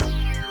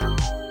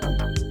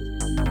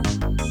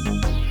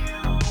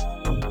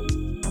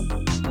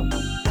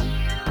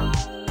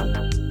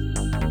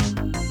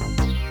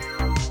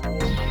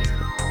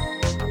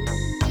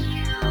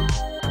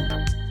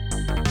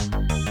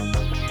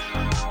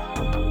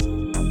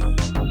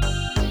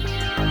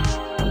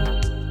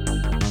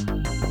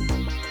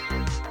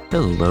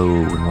Hello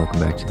and welcome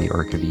back to the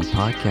Arc of E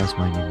podcast.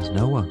 My name is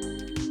Noah,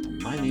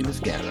 My name is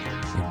Gavin.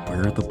 and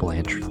we're the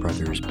Blanchard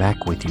brothers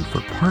back with you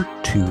for part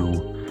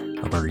two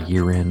of our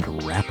year-end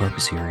wrap-up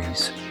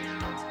series.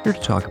 Here to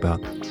talk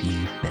about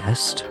the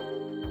best,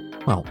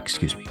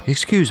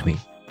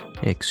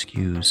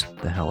 excuse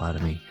the hell out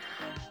of me,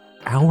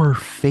 our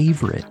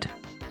favorite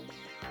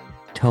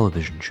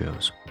television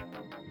shows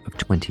of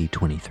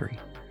 2023.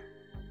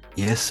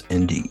 Yes,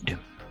 indeed.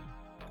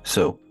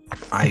 So,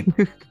 I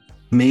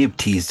may have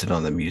teased it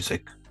on the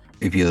music.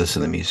 If you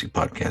listen to the music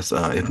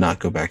podcast, if not,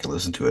 go back and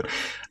listen to it.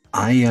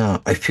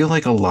 I feel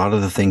like a lot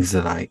of the things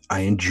that I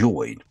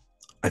enjoyed,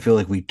 I feel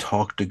like we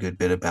talked a good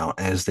bit about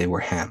as they were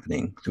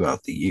happening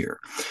throughout the year,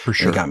 For and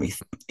sure, it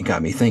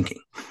got me thinking.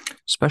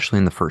 especially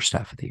in the first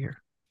half of the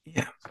year.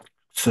 Yeah.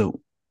 So,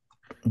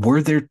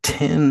 were there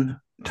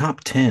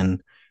top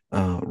 10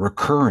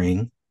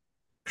 recurring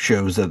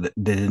shows that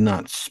did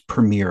not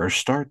premiere or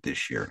start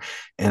this year?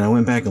 And I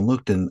went back and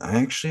looked, and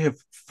I actually have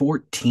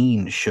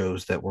 14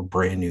 shows that were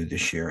brand new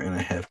this year, and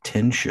I have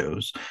 10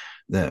 shows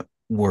that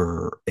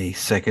were a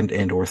second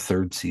and or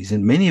third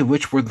season, many of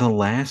which were the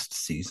last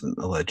season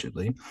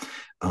allegedly.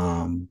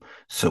 um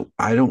so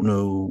I don't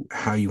know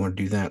how you want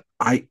to do that.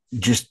 I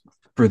just,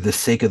 for the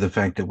sake of the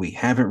fact that we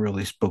haven't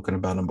really spoken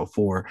about them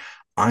before,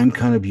 I'm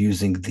kind of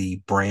using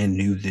the brand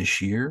new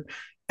this year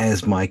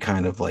as my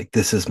kind of like,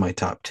 this is my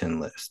top 10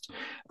 list.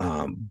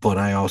 But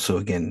I also,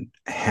 again,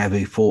 have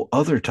a full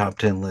other top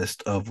 10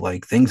 list of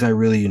like things I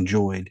really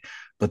enjoyed,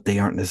 but they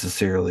aren't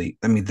necessarily,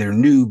 I mean, they're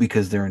new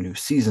because they're a new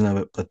season of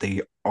it, but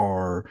they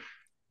are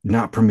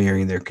not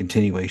premiering. They're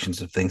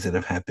continuations of things that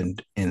have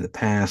happened in the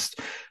past.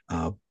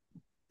 Uh,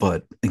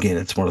 but again,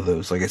 it's one of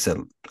those, like I said,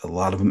 a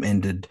lot of them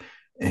ended,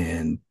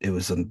 and it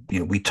was,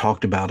 we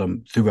talked about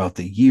them throughout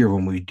the year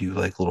when we do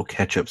like little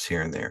catch ups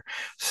here and there.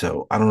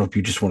 So I don't know if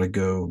you just want to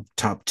go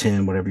top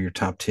 10, whatever your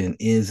top 10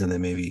 is, and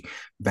then maybe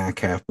back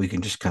half, we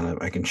can just kind of,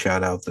 I can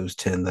shout out those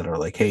 10 that are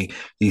like, hey,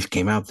 these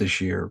came out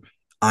this year.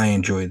 I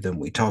enjoyed them.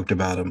 We talked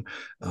about them.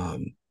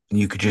 And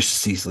you could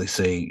just easily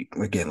say,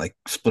 again, like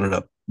split it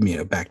up,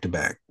 back to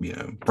back,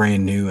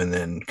 brand new and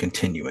then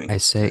continuing. I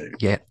say,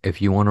 yeah,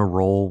 if you want to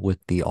roll with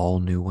the all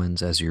new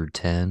ones as your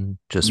 10,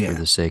 just for Yeah.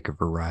 the sake of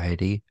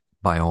variety,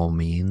 by all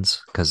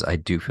means, because I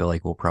do feel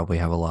like we'll probably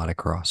have a lot of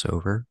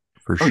crossover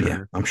for Oh, yeah,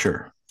 sure. I'm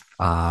sure.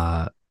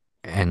 Uh,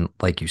 and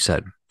like you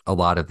said, a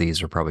lot of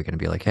these are probably going to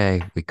be like,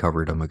 hey, we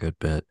covered them a good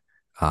bit.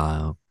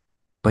 Uh,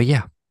 but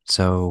yeah,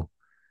 so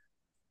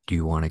do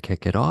you want to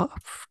kick it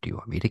off? Do you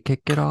want me to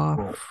kick it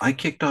Well, off? I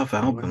kicked off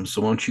albums,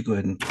 so why don't you go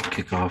ahead and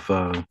kick off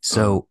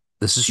So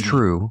this is TV?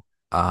 true,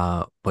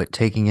 but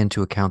taking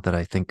into account that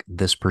I think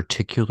this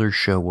particular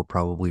show will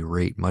probably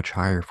rate much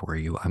higher for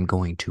you, I'm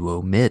going to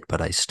omit,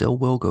 but I still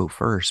will go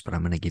first. But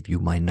I'm going to give you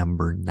my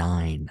number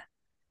nine,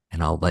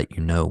 and I'll let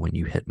you know when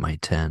you hit my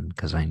 10,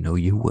 because I know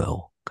you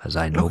will, because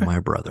I know Okay. my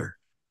brother.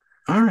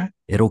 All right.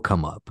 It'll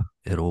come up.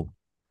 It'll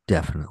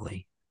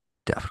definitely,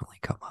 definitely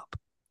come up.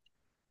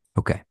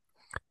 Okay.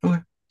 Okay.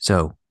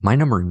 So my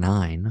number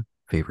nine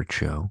favorite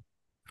show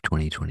of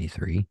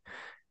 2023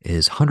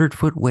 is 100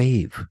 Foot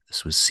Wave.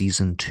 This was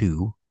season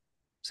two.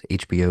 It's an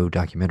HBO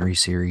documentary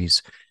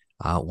series.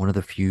 One of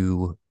the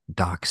few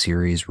doc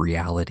series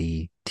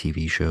reality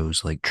TV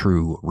shows, like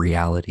true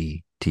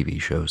reality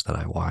TV shows that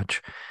I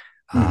watch.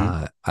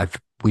 Mm-hmm. I've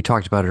we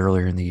talked about it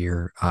earlier in the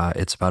year.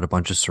 It's about a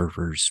bunch of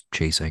surfers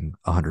chasing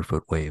 100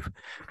 foot wave.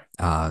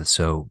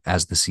 So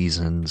as the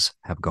seasons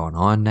have gone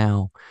on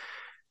now,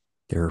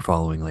 they're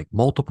following like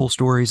multiple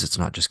stories. It's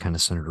not just kind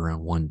of centered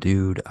around one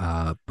dude.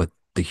 But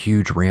the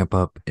huge ramp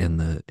up in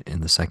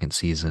the second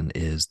season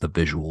is the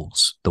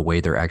visuals, the way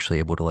they're actually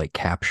able to like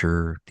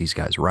capture these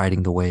guys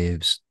riding the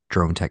waves,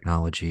 drone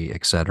technology,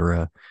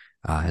 etc.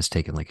 Has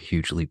taken like a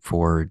huge leap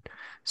forward.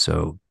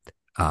 So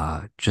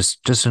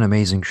just an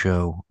amazing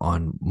show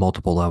on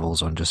multiple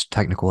levels, on just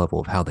technical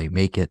level of how they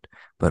make it,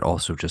 but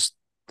also just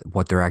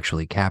what they're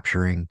actually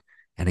capturing.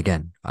 And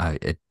again,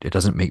 it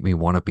doesn't make me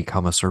want to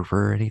become a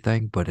surfer or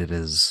anything, but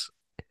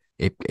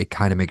it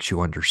kind of makes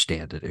you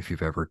understand it if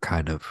you've ever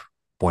kind of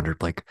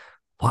wondered like,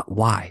 what,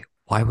 why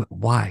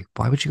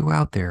would you go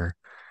out there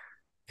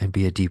and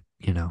be a deep,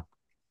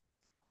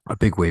 a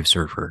big wave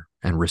surfer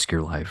and risk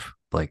your life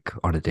like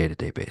on a day to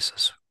day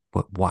basis?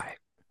 Why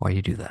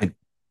you do that?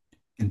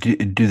 And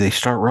do they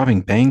start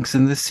robbing banks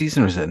in this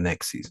season, or is that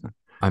next season?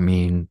 I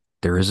mean,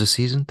 there is a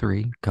season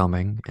three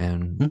coming,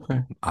 and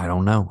Okay. I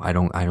don't know. I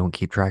don't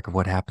keep track of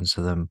what happens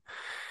to them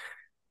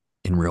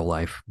in real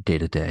life day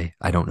to day.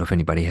 I don't know if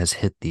anybody has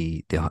hit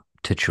the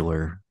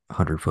titular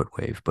 100 foot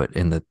wave, but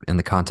in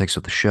the context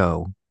of the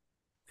show,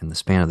 in the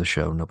span of the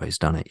show, nobody's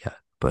done it yet.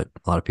 But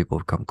a lot of people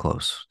have come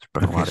close. There's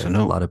been a Okay. lot So of a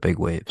no, lot of big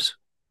waves.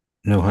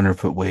 no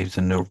 100-foot waves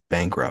and no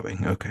bank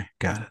robbing. Okay.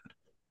 Got it.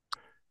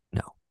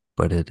 No,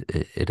 but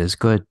it is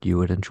good. You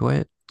would enjoy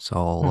it. It's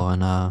all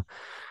Hmm.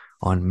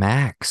 on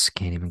Max.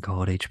 Can't even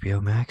call it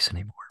HBO Max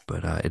anymore.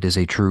 But it is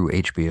a true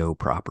HBO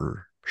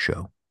proper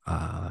show.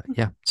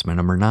 Yeah, it's my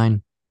number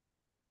nine,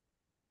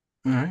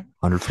 All right.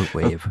 100 foot Oh,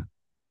 wave.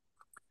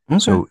 okay.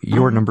 So All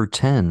your right. number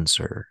 10,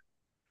 sir.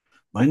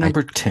 My I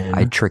number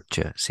I 10. tricked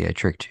you. See, I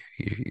tricked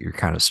you. You're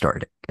kind of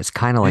starting. It's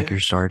kind of like Yeah, you're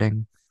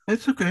starting.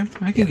 it's okay.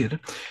 I can Yeah. get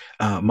it.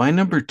 My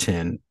number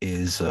 10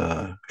 is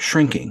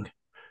Shrinking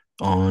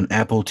on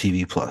Apple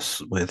TV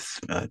Plus with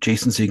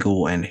Jason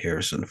Segel and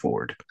Harrison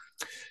Ford.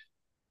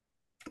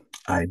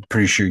 I'm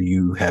pretty sure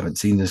you haven't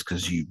seen this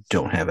because you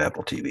don't have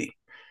Apple TV.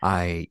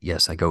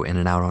 Yes, I go in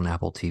and out on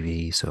Apple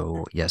TV.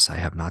 So yes, I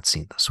have not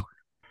seen this one.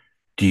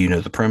 Do you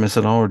know the premise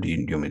at all, or do you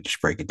want me to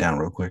just break it down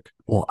real quick?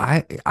 Well,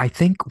 I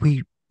think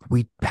we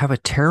have a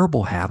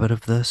terrible habit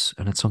of this,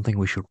 and it's something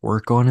we should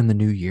work on in the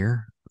new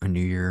year, a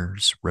New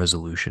Year's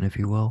resolution, if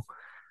you will.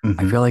 I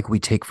Mm-hmm. feel like we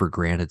take for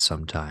granted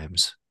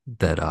sometimes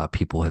that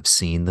people have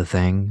seen the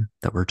thing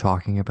that we're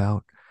talking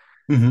about,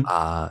 Mm-hmm.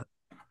 uh,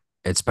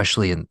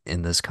 especially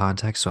in this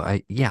context. So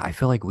I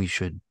feel like we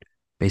should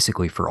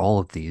basically for all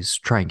of these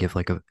try and give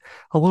like a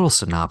little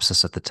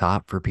synopsis at the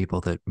top for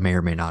people that may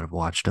or may not have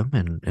watched them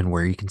and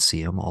where you can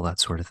see them, all that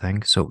sort of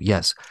thing. So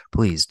yes,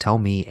 please tell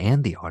me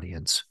and the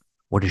audience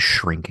what is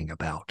Shrinking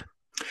about.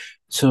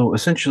 So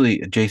essentially,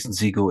 Jason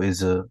Segel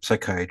is a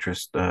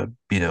psychiatrist,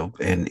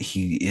 and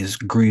he is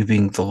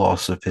grieving the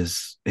loss of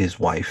his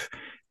wife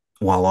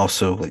while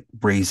also like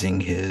raising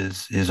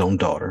his own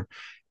daughter.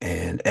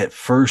 And at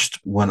first,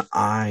 when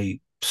I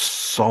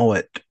saw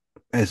it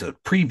as a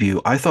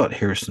preview, I thought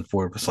Harrison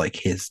Ford was like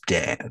his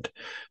dad,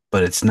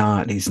 but it's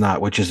not. He's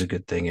not, which is a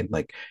good thing. And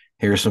like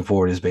Harrison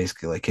Ford is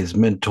basically like his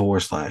mentor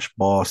slash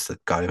boss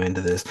that got him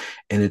into this.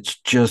 And it's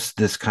just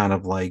this kind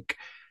of like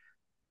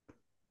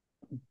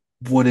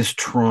what is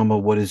trauma,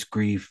 what is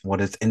grief,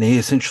 what is, and they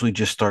essentially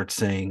just start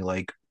saying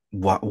like,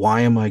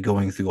 why am I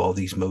going through all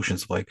these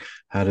motions? Like,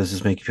 how does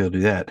this make you feel? Do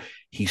that.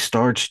 He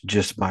starts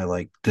just by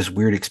like this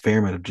weird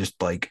experiment of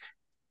just like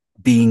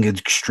being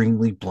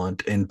extremely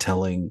blunt and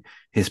telling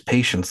his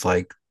patients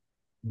like,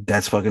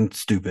 that's fucking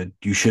stupid.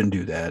 You shouldn't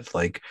do that.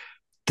 Like,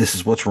 this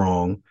is what's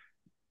wrong,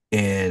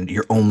 and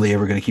you're only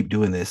ever going to keep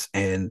doing this.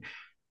 And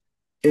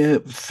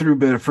through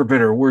better for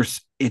better or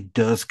worse, it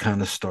does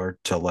kind of start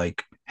to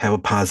like have a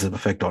positive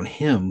effect on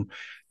him.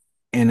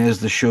 And as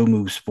the show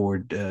moves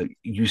forward,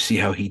 you see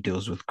how he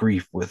deals with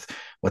grief, with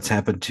what's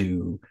happened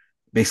to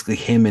basically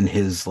him and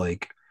his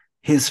like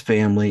his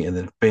family and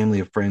then family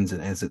of friends,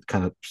 and as it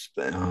kind of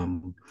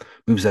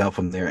moves out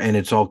from there, and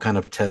it's all kind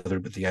of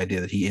tethered with the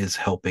idea that he is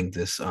helping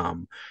this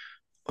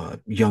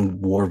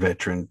young war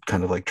veteran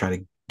kind of like try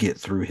to get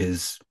through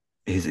his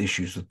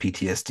issues with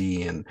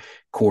PTSD and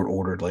court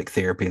ordered like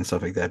therapy and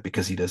stuff like that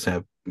because he does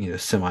have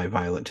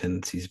semi-violent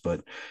tendencies,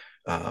 but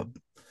uh,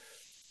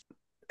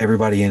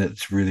 everybody in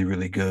it's really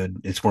really good.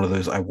 It's one of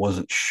those I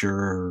wasn't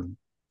sure,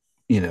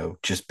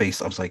 just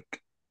based. I was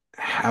like,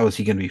 how is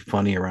he going to be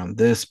funny around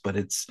this? But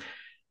it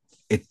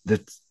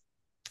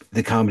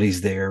the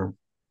comedy's there,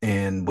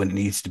 and when it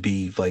needs to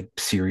be like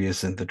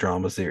serious and the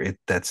drama's there,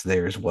 that's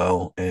there as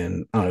well.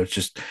 And I don't know, it's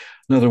just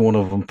another one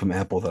of them from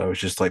Apple that I was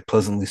just like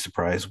pleasantly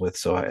surprised with.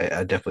 So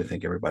I definitely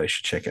think everybody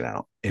should check it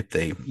out if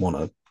they want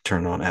to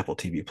turn on Apple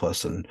TV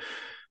Plus and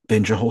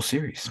binge a whole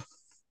series.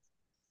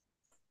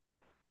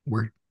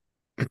 We're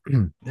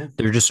Yeah,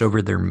 they're just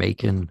over there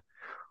making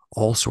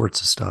all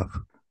sorts of stuff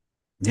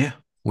yeah,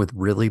 with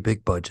really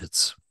big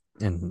budgets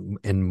and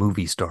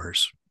movie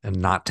stars and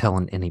not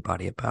telling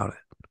anybody about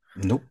it.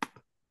 nope,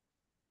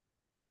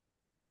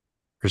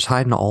 There's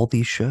hiding all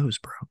these shows,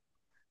 bro.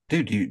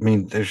 dude. You I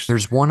mean there's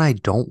There's one I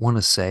don't want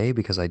to say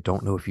because I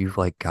don't know if you've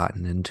like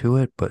gotten into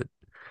it, but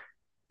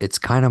it's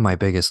kind of my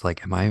biggest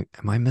like, am I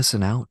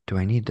missing out? Do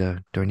I need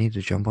to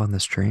jump on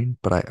this train?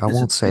 But I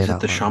is won't it say is it it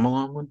the out loud.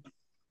 Shyamalan one?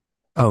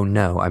 Oh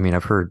no, I mean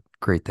I've heard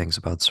great things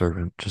about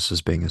Servant just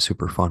as being a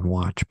super fun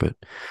watch, but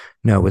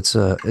no, it's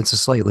a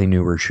slightly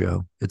newer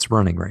show. It's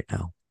running right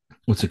now.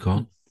 What's it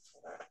called?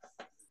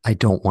 I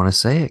don't want to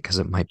say it because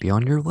it might be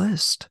on your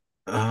list.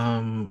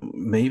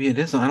 Maybe it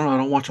is. I don't know. I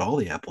don't watch all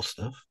the Apple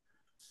stuff.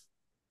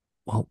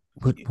 Well,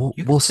 You,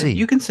 you we'll can say see.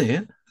 you can say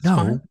it. It's No,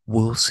 fine.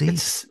 we'll see.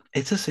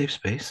 It's a safe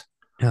space.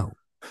 No.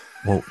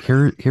 Well,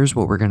 here's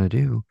what we're gonna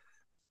do.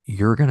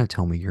 You're gonna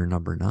tell me you're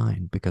number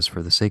nine because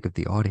for the sake of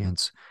the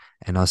audience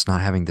and us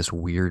not having this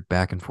weird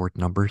back and forth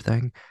number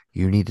thing,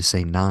 you need to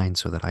say nine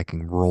so that I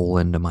can roll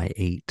into my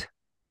eight.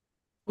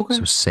 Okay.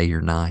 So say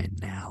your nine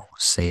now.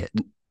 Say it.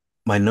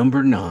 My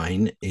number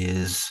nine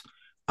is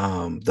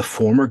the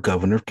former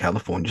governor of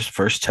California's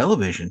first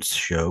television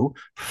show,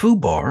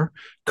 FUBAR,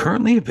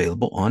 currently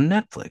available on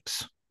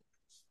Netflix.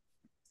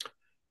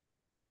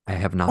 I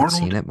have not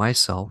seen Arnold, it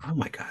myself. oh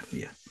my God,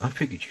 yeah, I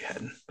figured you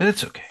hadn't, but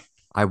it's okay.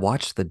 I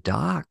watched the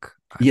doc,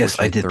 Yes,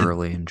 which I I did.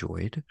 thoroughly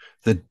enjoyed.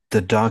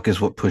 The doc is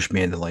what pushed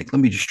me into like, let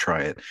me just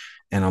try it,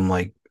 and I'm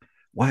like,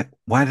 why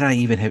did I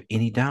even have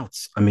any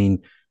doubts? I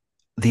mean,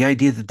 the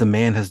idea that the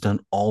man has done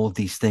all of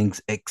these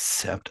things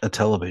except a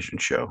television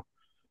show.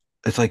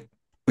 It's like,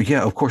 well,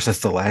 yeah, of course,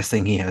 that's the last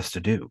thing he has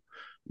to do.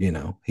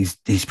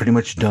 He's pretty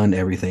much done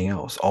everything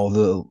else. All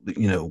the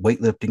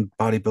weightlifting,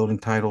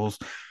 bodybuilding titles,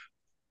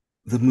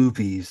 the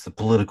movies, the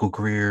political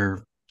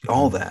career,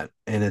 all Mhm. that,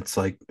 and it's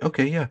like,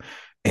 okay, yeah,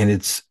 and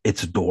it's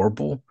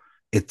adorable.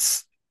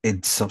 It's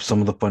it's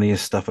some of the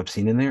funniest stuff I've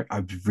seen in there.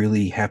 I'm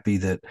really happy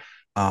that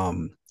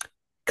Um,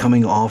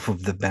 Coming off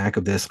of the back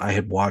of this, I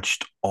had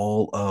watched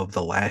all of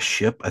The Last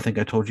Ship. I think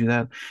I told you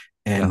that.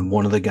 Yeah. And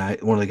one of the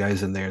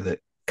guys in there that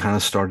kind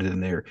of started in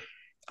there,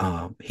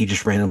 he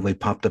just randomly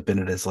popped up in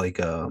it as like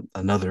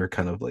another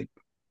kind of like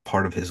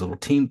part of his little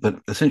team. But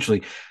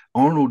essentially,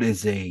 Arnold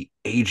is a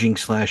aging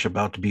slash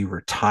about to be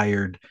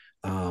retired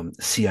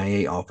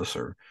CIA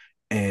officer,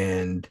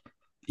 and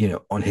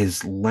on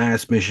his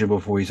last mission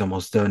before he's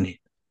almost done,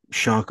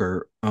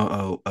 shocker,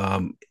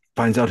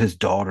 finds out his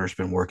daughter's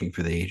been working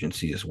for the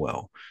agency as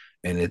well,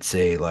 and it's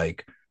a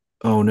like,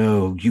 oh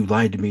no, you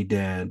lied to me,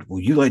 dad. Well,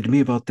 you lied to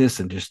me about this,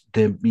 and just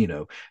them,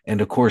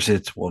 and of course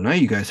it's, well, now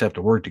you guys have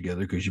to work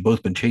together because you've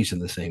both been chasing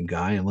the same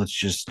guy, and let's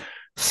just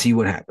see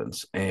what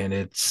happens. And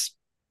it's,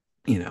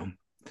 you know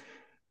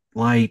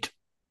light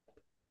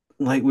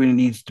light when it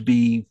needs to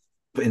be,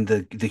 and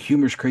the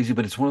humor's crazy,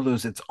 but it's one of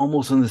those, it's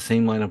almost in the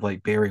same line of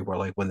like Barry, where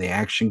like when the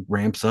action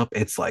ramps up,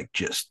 it's like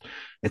just,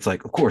 it's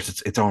like, of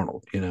course it's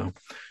Arnold,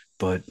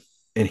 but,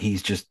 and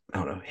he's just, I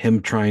don't know,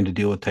 him trying to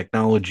deal with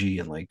technology,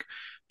 and like,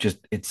 just,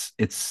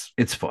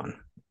 it's fun.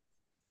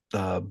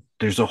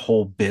 There's a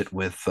whole bit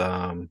with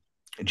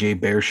Jay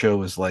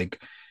Baruchel is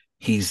like,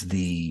 he's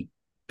the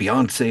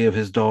Beyonce of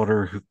his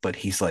daughter, but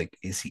he's like,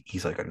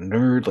 he's like a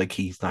nerd, like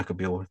he's not gonna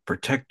be able to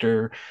protect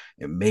her,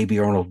 and maybe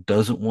Arnold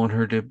doesn't want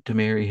her to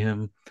marry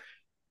him,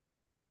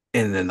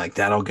 and then like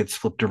that all gets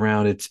flipped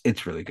around.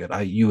 It's really good.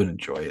 You would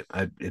enjoy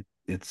it.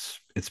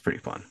 It's pretty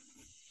fun.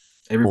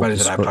 Everybody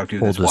that I've talked to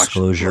Full that's watched it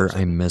disclosure, loves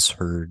I it.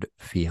 misheard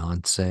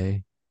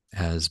fiance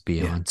as Yeah.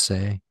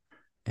 Beyonce,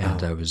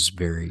 and Oh. I was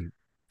very,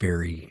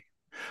 very,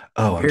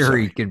 Oh, I'm very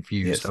sorry.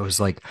 confused. I Yes. was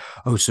like,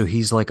 oh, so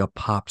he's like a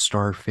pop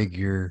star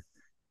figure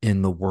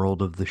in the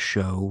world of the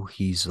show.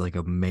 He's like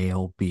a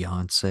male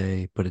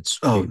Beyonce, but it's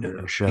Oh Jay no,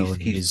 no. Baruchel, He's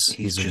and he's he's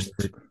he's a just,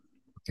 nerd.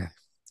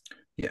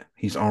 yeah.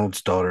 He's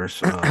Arnold's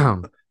daughter's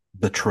Okay.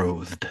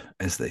 betrothed,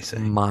 as they say.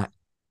 My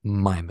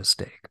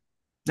mistake.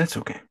 That's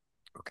okay.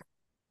 Okay.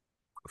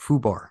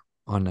 Fubar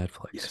on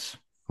Netflix. Yes.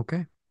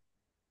 Okay.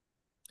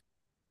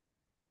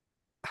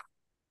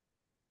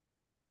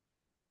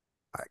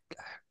 I,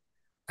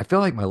 I feel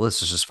like my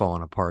list is just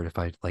falling apart if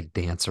I like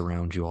dance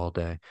around you all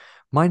day.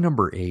 My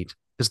number eight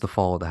is The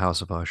Fall of the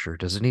House of Usher.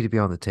 Does it need to be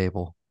on the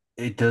table?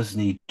 It does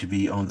need to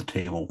be on the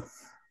table,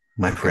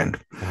 my Okay. friend.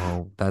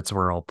 Well, that's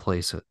where I'll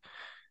place it.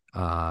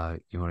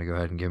 You want to go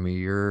ahead and give me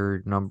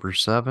your number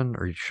seven,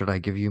 or should I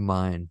give you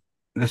mine?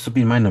 This will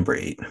be my number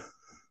eight.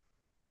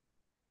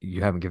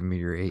 You haven't given me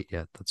your eight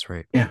yet. That's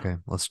right. Yeah. Okay,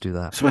 let's do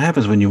that. So what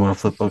happens when you want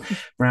to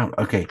around?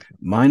 Okay,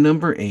 my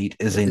number eight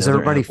is Is another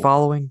everybody Apple.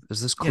 following?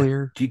 Is this Yeah.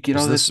 clear? Do you get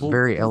Is all this? this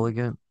very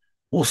elegant?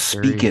 We'll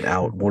speak Very. it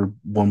out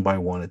one by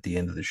one at the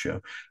end of the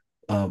show.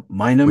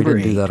 My We number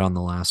didn't do that eight. on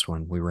the last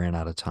one. We ran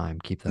out of time.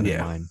 Keep that in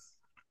Yeah. mind.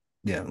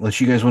 Yeah.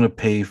 Unless you guys want to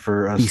pay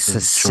for Be us to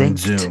join succinct.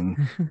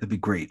 Zoom, that'd be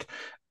great.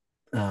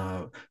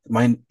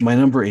 My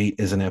number eight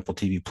is an Apple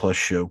TV Plus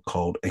show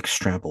called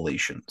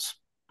Extrapolations.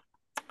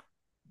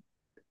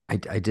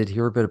 I did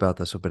hear a bit about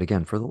this, but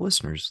again, for the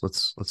listeners,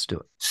 let's do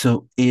it.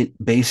 So it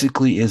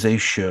basically is a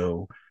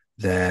show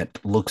that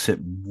looks at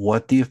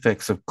what the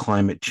effects of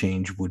climate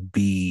change would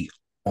be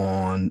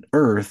on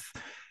Earth,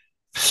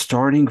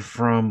 starting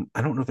from,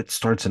 I don't know if it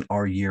starts in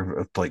our year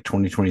of like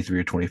 2023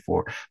 or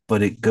 24,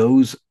 but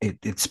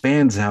it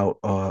spans out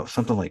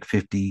something like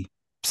 50,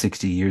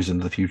 60 years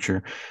into the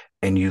future.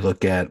 And you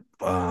look at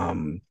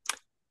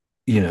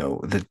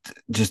that,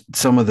 just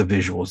some of the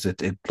visuals,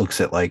 it looks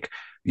at like,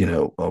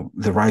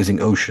 the rising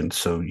ocean.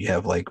 So you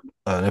have like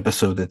an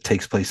episode that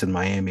takes place in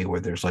Miami where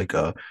there's like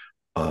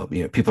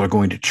people are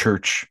going to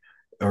church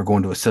or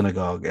going to a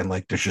synagogue, and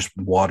like there's just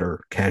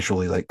water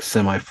casually like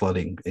semi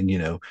flooding. And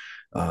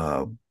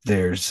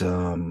there's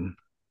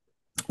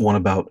one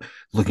about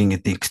looking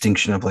at the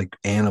extinction of like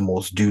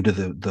animals due to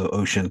the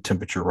ocean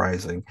temperature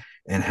rising,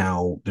 and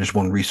how there's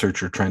one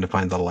researcher trying to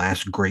find the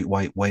last great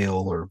white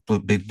whale or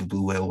big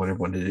blue whale, whatever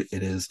one it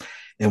is,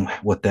 and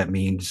what that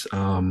means.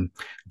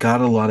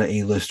 Got a lot of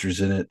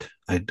A-listers in it.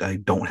 I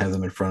don't have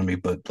them in front of me,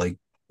 but like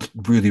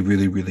really,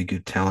 really, really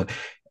good talent.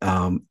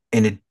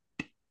 And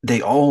they're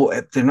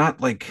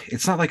not like,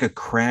 it's not like a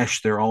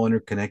crash, they're all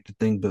interconnected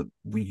thing, but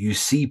you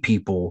see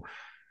people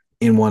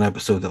in one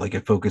episode that like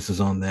it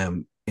focuses on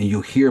them, and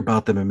you'll hear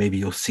about them, and maybe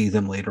you'll see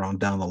them later on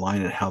down the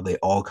line, and how they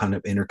all kind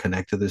of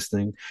interconnect to this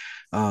thing.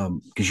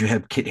 Because you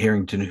have Kit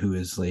Harrington, who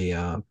is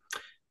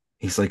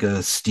he's like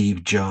a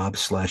Steve Jobs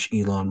slash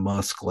Elon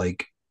Musk,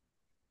 like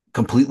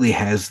completely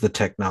has the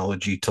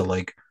technology to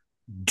like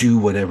do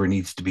whatever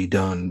needs to be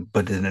done,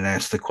 but then it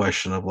asks the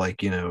question of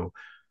like,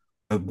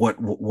 what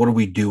are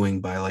we doing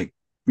by like,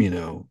 you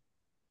know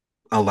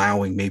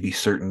allowing maybe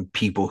certain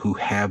people who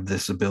have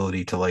this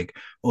ability to like,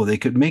 oh, they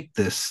could make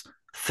this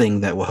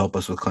thing that will help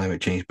us with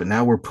climate change, but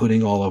now we're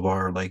putting all of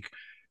our like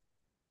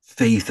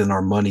faith and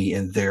our money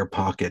in their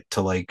pocket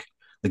to like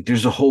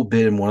there's a whole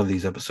bit in one of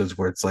these episodes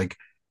where it's like,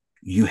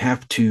 you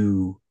have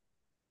to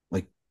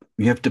like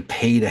you have to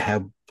pay to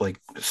have like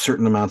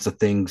certain amounts of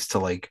things to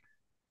like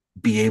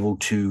be able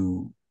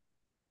to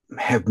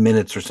have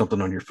minutes or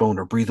something on your phone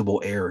or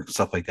breathable air and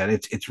stuff like that.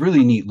 It's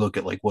really neat look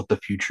at like what the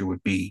future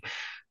would be.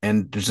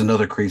 And there's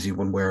another crazy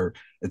one where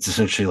it's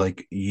essentially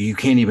like you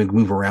can't even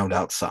move around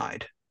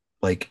outside,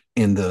 like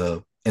in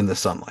the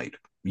sunlight.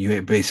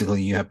 You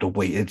basically you have to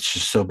wait. It's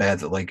just so bad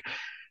that like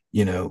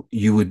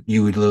you would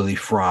literally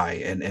fry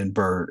and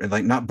burn and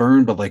like not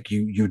burn, but like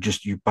you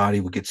just your body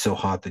would get so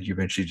hot that you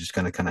eventually just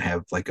gonna kind of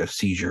have like a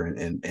seizure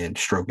and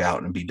stroke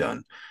out and be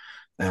done.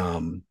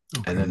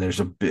 And then Okay. there's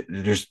a bit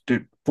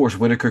Forrest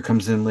Whitaker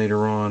comes in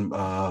later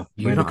on.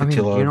 You Brandon don't, I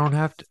mean, you Cotillo, don't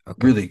have to.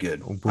 Okay. really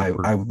good. We're,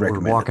 I would we're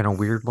recommend it. walking a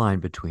weird line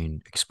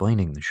between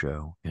explaining the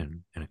show Yeah,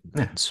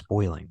 and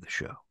spoiling the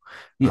show.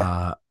 yeah.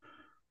 Uh,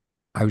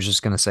 I was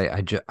just gonna say,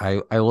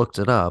 I looked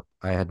it up.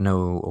 I had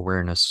no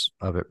awareness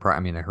of it. I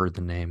mean, I heard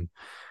the name.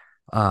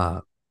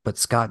 Uh, but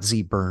Scott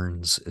Z.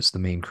 Burns is the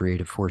main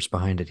creative force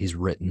behind it. He's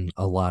written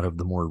a lot of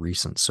the more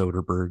recent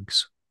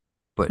Soderberghs,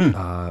 but Hmm.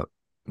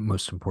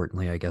 most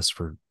importantly, I guess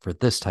for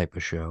this type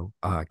of show,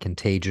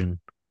 Contagion.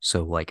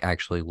 So like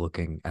actually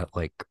looking at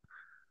like,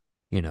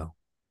 you know,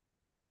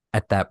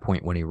 at that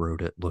point when he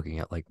wrote it, looking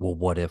at like, well,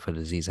 what if a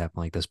disease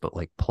happened like this, but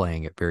like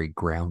playing it very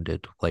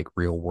grounded, like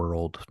real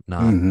world,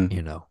 not, Hmm.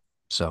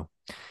 so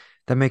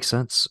that makes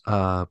sense.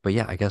 But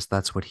yeah, I guess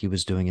that's what he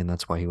was doing, and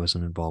that's why he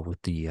wasn't involved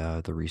with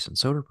the recent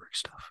Soderbergh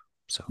stuff.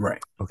 So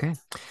Right. okay.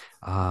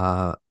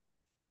 Uh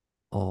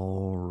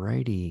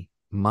Alrighty.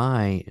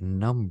 My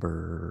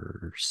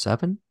number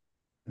 7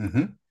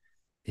 Hmm.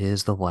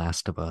 is The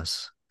Last of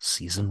Us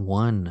season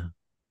 1,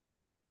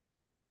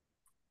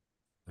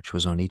 which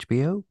was on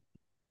HBO.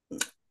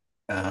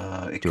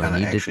 It Do I kind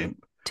of need to actually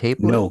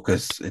table it? no,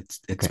 because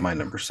it's Okay. my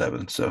number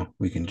seven, so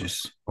we can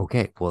just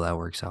Okay, well that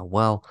works out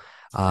well.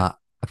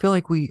 I feel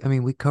like I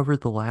mean, we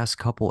covered the last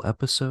couple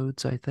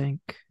episodes, I think.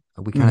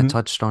 We kind of hmm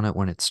touched on it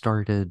when it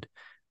started,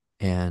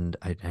 and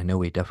I know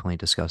we definitely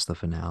discussed the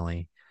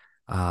finale.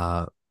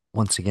 Uh,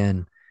 Once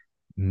again,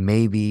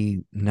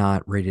 maybe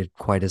not rated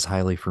quite as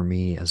highly for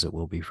me as it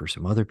will be for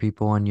some other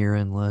people on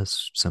year-end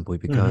lists, simply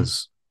hmm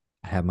because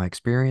I have my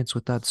experience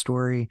with that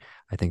story.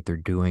 I think they're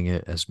doing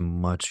it as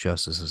much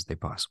justice as they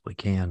possibly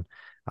can.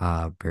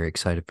 Very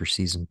excited for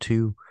season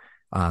 2.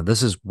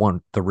 This is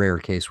the rare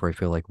case where I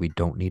feel like we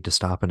don't need to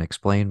stop and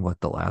explain what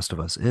The Last of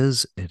Us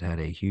is. It had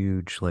a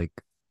huge, like,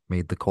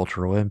 made the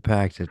cultural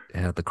impact. It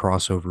had the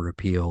crossover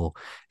appeal.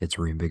 It's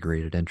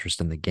reinvigorated interest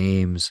in the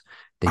games.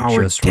 They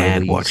our just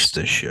dad watched released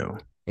this show.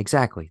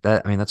 exactly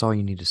that. I mean, that's all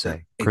you need to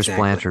say. Chris Exactly.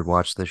 Blanchard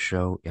watched this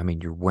show. I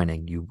mean, you're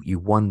winning. You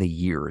won the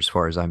year as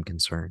far as I'm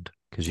concerned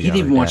because you He got didn't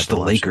our even watch dad to the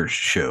watch it. Lakers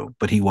show,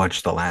 but he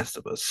watched The Last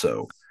of Us.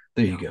 So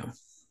there you Yeah. go.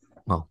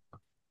 Well,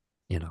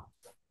 you know,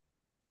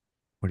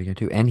 what are you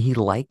gonna do? And he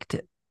liked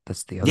it.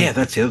 That's the other Yeah,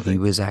 that's the thing. other He thing.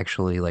 was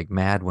actually like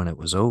mad when it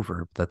was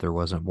over that there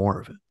wasn't more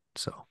of it.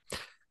 So,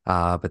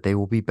 but they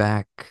will be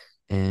back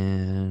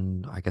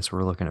in, I guess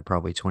we're looking at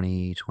probably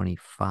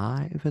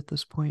 2025 at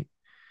this point.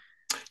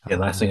 Yeah,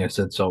 last Uh, thing I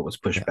said saw was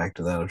pushed yeah. back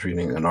to that. I was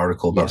reading an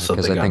article about Yeah, stuff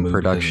because that I got think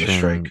moved because of the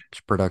strike.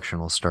 production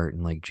will start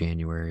in like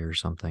January or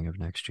something of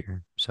next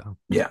year. So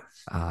Yeah.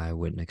 I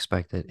wouldn't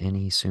expect it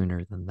any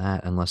sooner than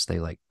that unless they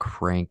like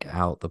crank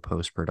out the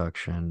post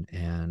production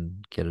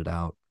and get it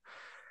out.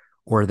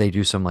 Or they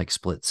do some like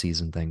split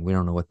season thing. We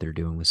don't know what they're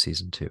doing with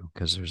season 2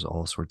 because there's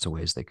all sorts of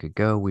ways they could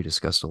go. We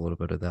discussed a little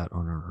bit of that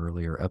on our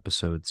earlier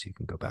episodes. You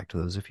can go back to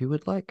those if you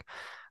would like.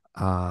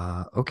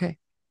 Okay.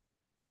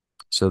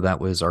 So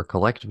that was our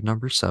collective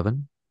number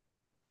 7,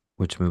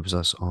 which moves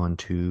us on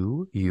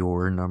to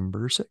your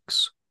number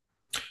 6.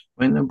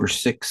 My number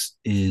six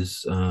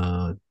is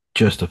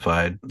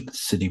Justified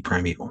City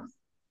Primeval.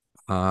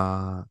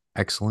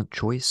 Excellent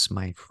choice,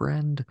 my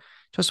friend.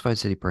 Justified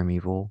City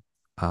Primeval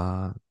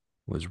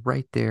was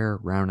right there,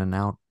 rounding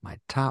out my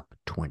top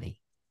 20.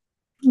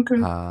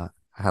 Okay. I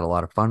had a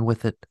lot of fun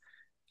with it.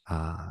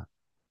 Uh,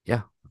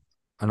 yeah,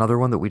 another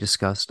one that we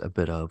discussed a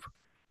bit of.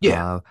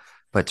 Yeah.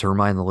 But to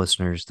remind the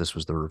listeners, this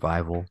was the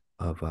revival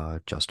of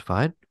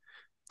Justified,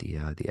 the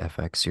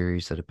FX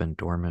series that had been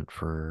dormant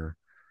for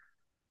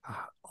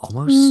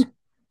Mm, almost.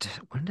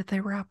 When did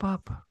they wrap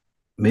up?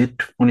 Mid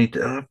 20,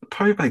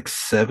 probably like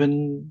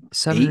seven,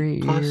 7 or 8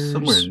 eight plus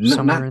somewhere. years, No, somewhere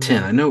not in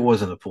 10. I there. know it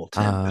wasn't a full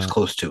 10, but it's Uh,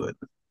 close to it.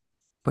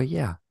 but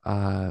yeah,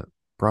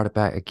 brought it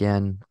back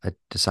again. I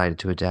decided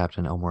to adapt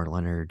an Elmore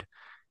Leonard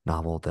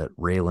novel that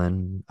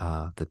Raylan,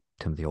 the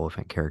Timothy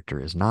Oliphant character,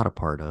 is not a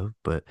part of,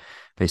 but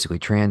basically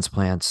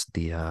transplants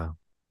the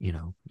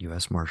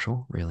U.S.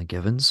 Marshal Raylan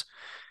Givens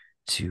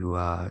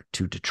to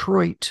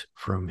Detroit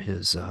from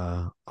his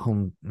not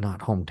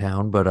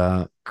hometown,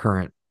 but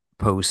current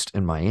post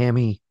in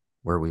Miami,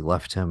 where we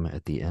left him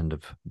at the end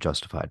of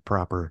Justified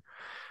proper.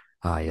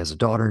 He has a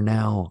daughter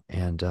now,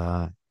 and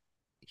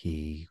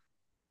he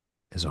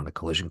is on a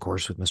collision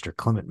course with Mr.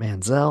 Clement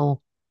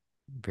Manzel,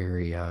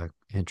 very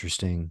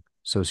interesting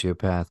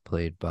sociopath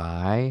played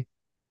by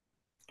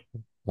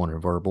one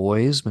of our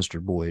boys, Mr.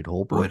 Boyd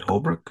Boyd Holbrook.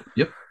 Holbrook.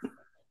 Yep.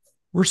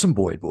 We're some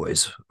Boyd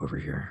boys over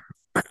here.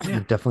 Yeah.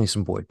 Definitely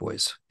some Boyd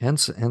boys and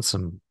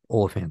some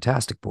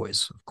Fantastic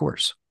boys, of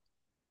course.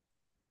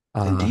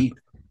 Uh, Indeed.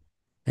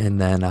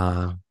 and then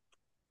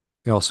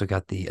We also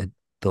got the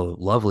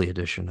lovely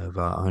addition of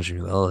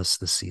Ingenue Ellis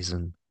this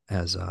season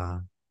as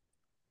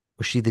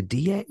was she the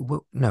DA?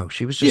 Well, no,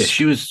 she was Yeah, just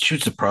she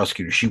was a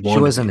prosecutor. She she wanted to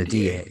be wasn't a a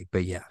DA. DA,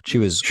 but yeah, she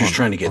was She was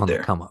trying to get on the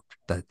there. come up.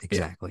 That Yeah.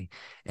 exactly.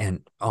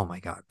 And oh my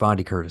God,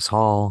 Bondi Curtis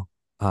Hall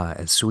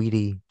as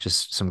Sweetie,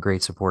 just some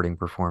great supporting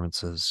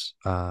performances.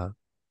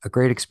 A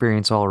great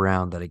experience all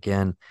around. That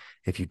again,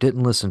 if you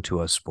didn't listen to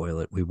us spoil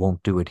it, we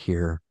won't do it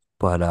here.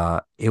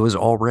 But it was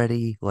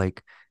already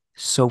like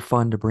so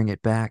fun to bring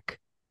it back.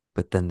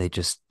 But then they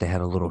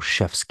had a little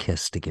chef's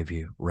kiss to give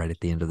you right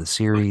at the end of the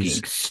series,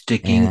 Fucking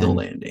sticking the and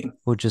landing.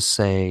 we'll just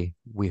say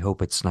we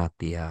hope it's not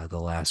the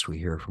last we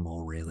hear from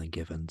old Raylan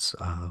Givens.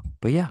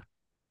 But yeah,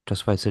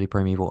 Justified City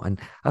Primeval and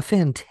a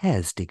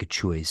fantastic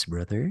choice,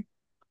 brother.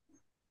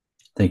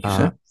 Thank you, Uh,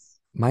 sir.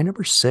 my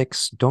number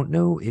six. Don't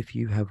know if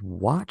you have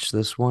watched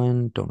this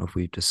one. Don't know if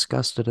we've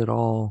discussed it at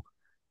all.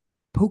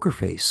 Poker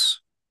Face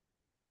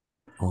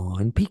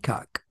on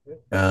Peacock.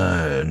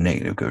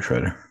 Negative Ghost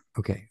Rider.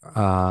 Okay.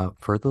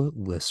 For the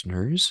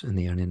listeners and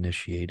the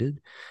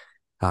uninitiated,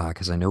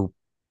 because I know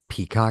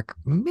Peacock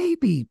may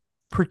be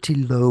pretty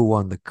low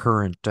on the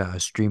current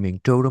streaming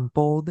totem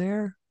pole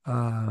there,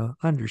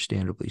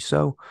 understandably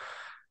so.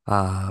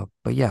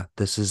 But yeah,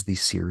 this is the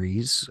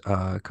series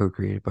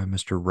co-created by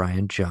Mr.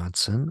 Ryan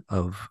Johnson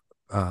of,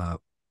 I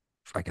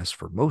guess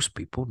for most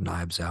people,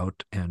 Knives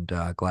Out and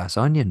Glass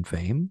Onion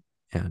fame,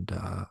 and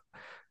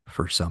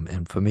for some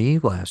infamy,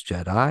 Last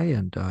Jedi,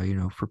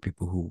 and for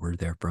people who were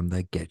there from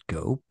the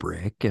get-go,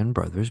 Brick and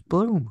Brothers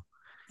Bloom,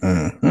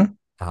 Mm-hmm.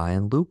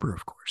 and Looper,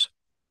 of course.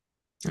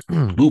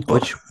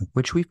 Lupa.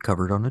 which we've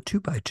covered on a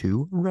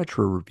 2x2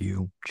 retro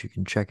review, which you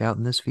can check out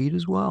in this feed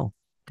as well.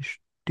 You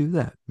should do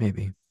that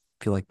maybe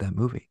if you like that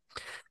movie.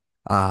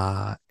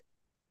 Uh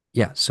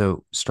yeah,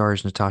 so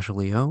stars Natasha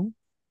Lyonne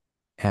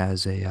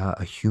as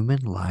a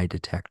human lie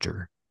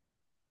detector.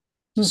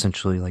 It's Hmm.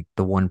 essentially like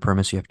the one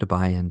premise you have to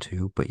buy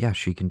into, but yeah,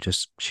 she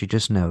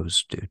just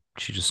knows, dude.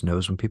 She just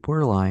knows when people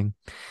are lying.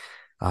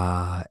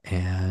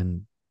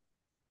 And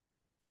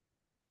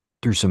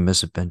through some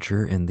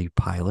misadventure in the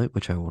pilot,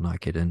 which I will not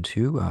get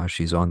into,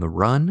 she's on the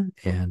run,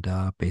 and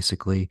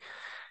basically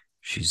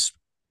she's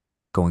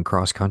going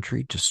cross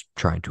country, just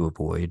trying to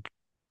avoid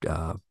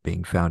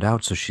being found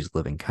out. So she's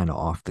living kind of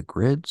off the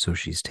grid. So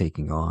she's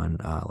taking on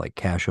like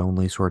cash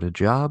only sort of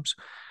jobs.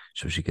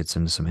 So she gets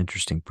into some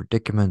interesting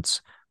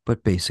predicaments.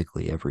 But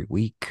basically, every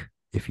week,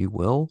 if you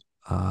will,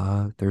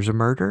 there's a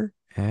murder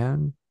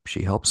and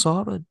she helps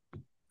solve it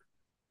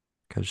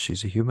because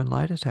she's a human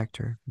lie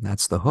detector. And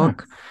that's the Hmm.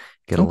 hook.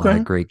 Get a lot of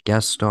Okay. great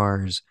guest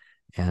stars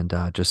and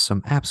just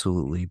some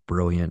absolutely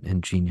brilliant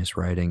and genius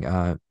writing.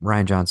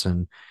 Ryan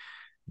Johnson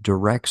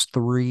directs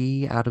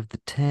 3 out of the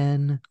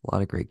 10. A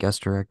lot of great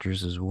guest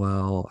directors as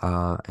well.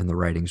 And the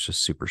writing's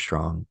just super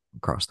strong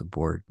across the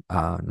board.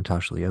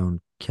 Natasha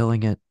Lyonne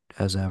killing it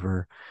as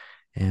ever.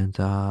 And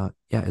yeah,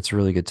 it's a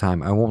really good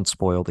time. I won't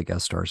spoil the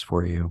guest stars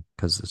for you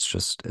because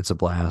it's a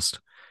blast.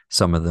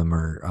 Some of them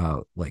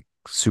are like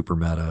super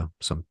meta.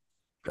 Some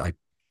I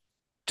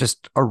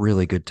just a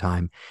really good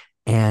time.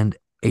 And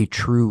a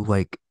true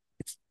like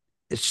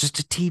it's just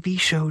a TV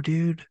show,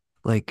 dude.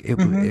 Like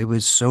Mm-hmm. it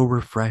was so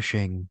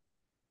refreshing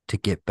to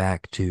get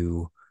back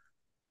to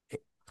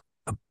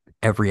a,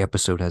 every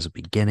episode has a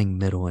beginning,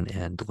 middle, and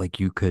end. Like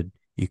you could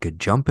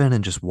jump in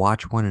and just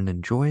watch one and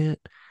enjoy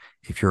it.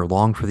 If you're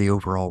along for the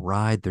overall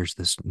ride, there's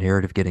this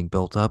narrative getting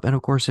built up, and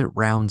of course it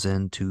rounds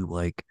into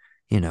like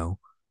you know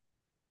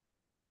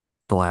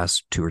the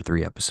last 2 or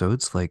 3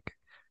 episodes. Like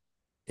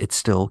it's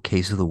still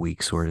case of the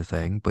week sort of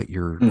thing, but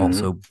you're Mm-hmm.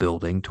 also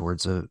building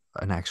towards a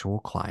an actual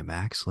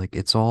climax. Like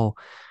it's all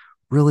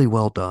really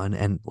well done,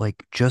 and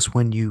like just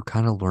when you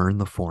kind of learn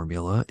the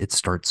formula, it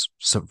starts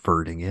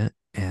subverting it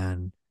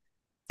and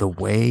the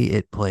way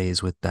it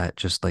plays with that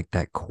just like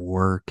that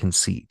core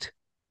conceit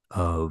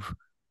of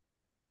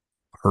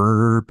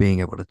her being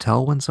able to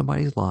tell when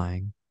somebody's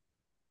lying,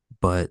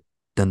 but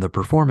then the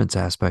performance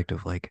aspect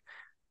of like,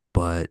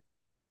 but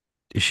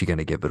is she going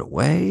to give it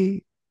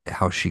away?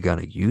 How's she going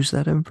to use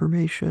that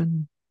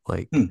information?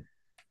 Like, Hmm.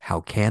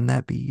 how can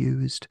that be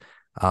used?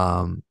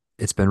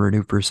 It's been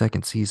renewed for a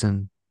second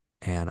season,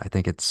 and I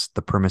think it's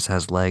the premise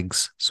has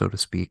legs, so to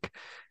speak.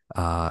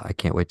 I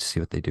can't wait to see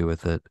what they do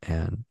with it.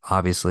 And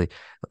obviously,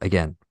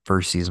 again,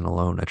 first season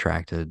alone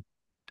attracted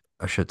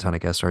a shit ton of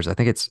guest stars. I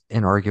think it's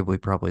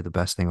inarguably probably the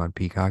best thing on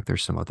Peacock.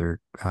 There's some other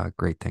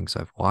great things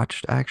I've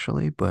watched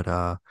actually, but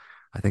I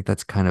think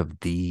that's kind of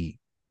the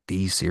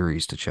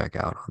series to check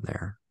out on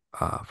there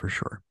for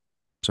sure.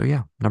 So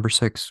yeah, number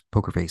six,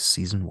 Poker Face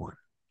season one.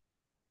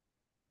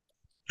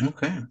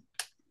 Okay.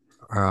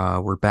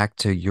 We're back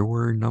to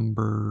your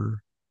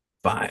number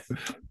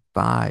 5.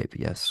 five.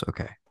 Yes,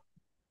 okay.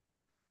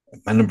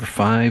 My number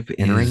 5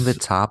 Entering the is,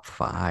 top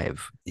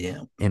five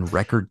yeah, in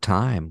record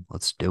time.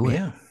 Let's do it.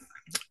 yeah.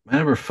 My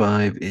number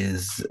 5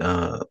 is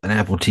an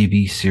Apple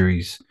TV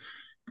series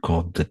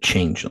called The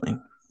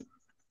Changeling,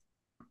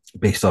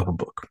 based off a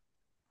book.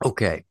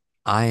 Okay,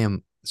 I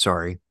am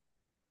sorry.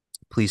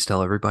 Please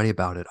tell everybody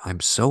about it. I'm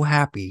so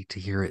happy to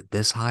hear it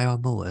this high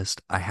on the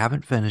list. I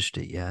haven't finished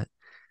it yet.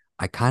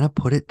 I kind of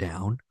put it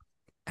down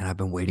and I've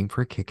been waiting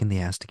for a kick in the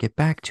ass to get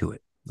back to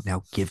it.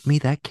 Now give me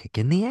that kick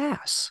in the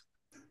ass.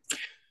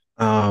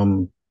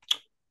 Um,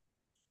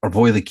 our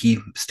boy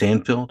Lakeith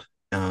Stanfield.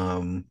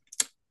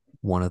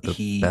 One of the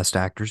He, best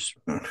actors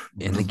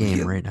in the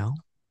game right now.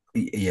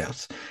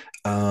 yes.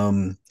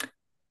 Um,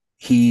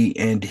 he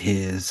and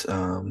his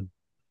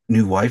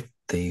new wife,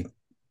 they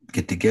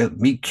get together,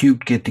 meet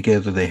cute, get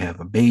together, they have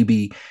a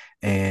baby,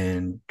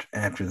 and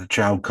after the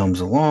child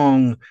comes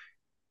along,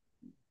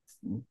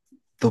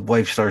 the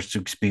wife starts to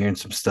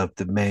experience some stuff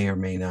that may or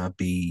may not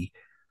be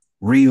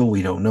real.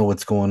 We don't know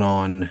what's going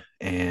on,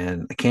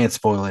 and I can't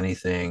spoil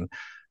anything.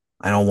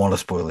 I don't want to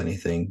spoil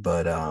anything,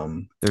 but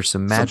There's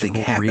some something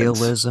magical happens.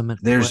 realism at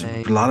There's a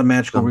lot play, of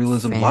magical some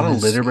realism, a lot of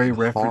fantasy literary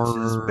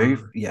references. Very,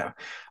 horror. yeah,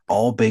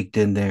 all baked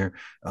in there.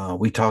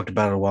 We talked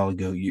about it a while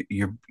ago.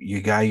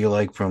 Your guy you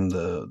like from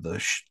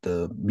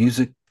the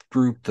music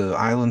group, the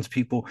Islands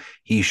people.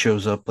 He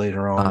shows up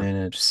later on in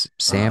it.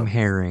 Sam Um,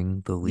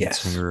 Herring, the lead yes,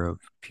 singer of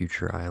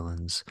Future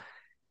Islands,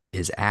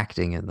 is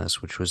acting in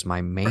this, which was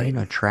my main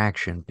right.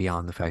 attraction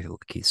beyond the fact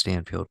that Keith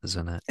Stanfield is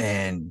in it.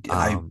 And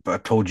Um, I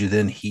told you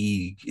then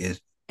he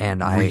is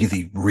and I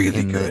really, really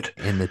in the good.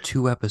 in the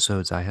two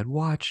episodes I had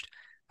watched,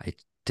 I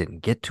didn't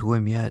get to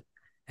him yet,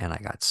 and I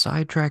got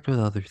sidetracked with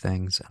other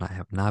things, and I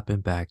have not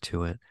been back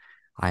to it.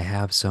 I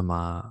have some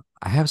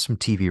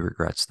TV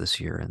regrets this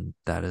year, and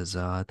that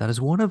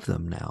is one of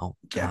them now.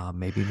 Yeah,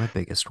 Maybe my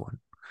biggest one.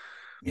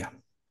 yeah.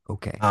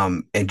 Okay.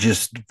 And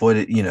just what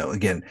it,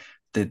 again,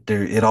 that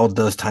there it all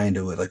does tie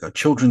into it, like a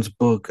children's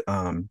book.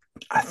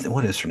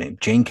 What is her name?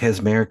 Jane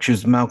Kasmerick. She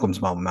was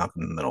Malcolm's mom,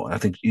 Malcolm in the Middle. I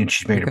think she's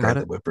You married to got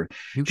Bradley it. Whitford.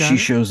 You She got it.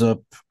 shows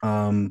up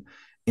um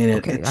in it.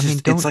 Okay. I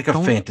mean, It's like a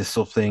don't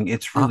fantastical thing.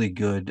 It's uh really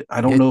good.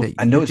 I don't know if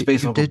I know it's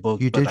based off a book,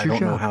 you but did your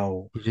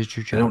job. You did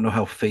your I don't job. know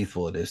how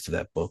faithful it is to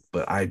that book.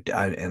 But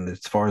and as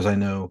far as I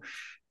know,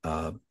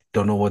 uh,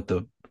 don't know what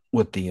the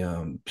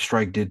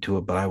strike did to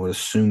it, but I would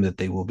assume that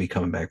they will be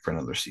coming back for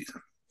another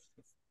season.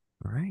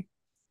 All right.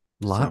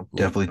 So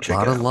definitely check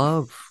it out.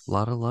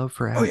 Lot of love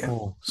for Oh yeah,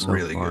 Apple so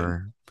really good.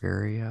 far.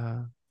 Very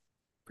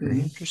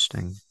Mhm.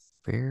 interesting.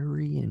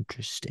 Very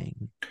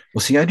interesting.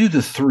 Well, see, I do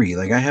the three.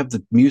 Like I have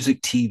the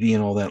music, TV,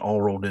 and all that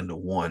all rolled into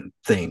one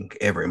thing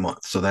every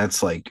month. So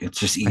that's like it's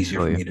just I easier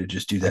feel for you. me to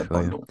just do I that feel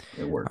you. bundle.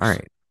 It All works.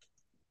 right.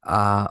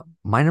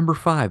 My number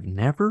five,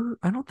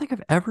 I don't think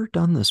I've ever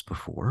done this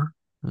before.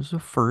 This is a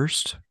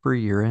first for a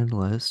year-end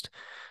list.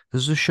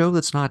 This is a show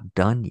that's not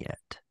done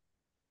yet.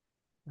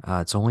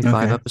 It's only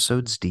five Okay.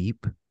 episodes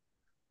deep,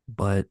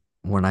 but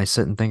when I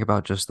sit and think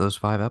about just those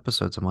five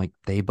episodes, I'm like,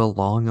 they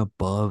belong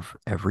above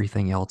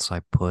everything else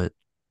I put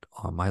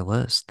on my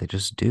list. They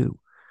just do.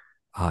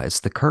 It's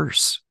The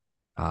Curse,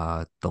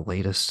 the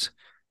latest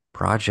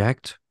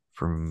project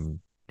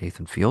from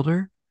Nathan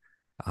Fielder.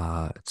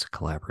 It's a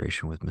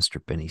collaboration with Mr.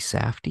 Benny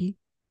Safdie.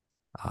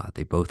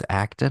 They both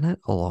act in it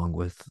along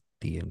with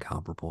the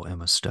incomparable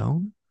Emma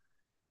Stone.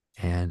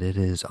 And it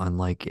is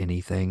unlike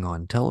anything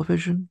on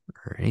television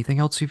or anything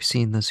else you've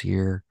seen this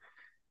year.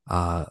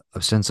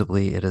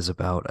 Ostensibly, it is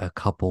about a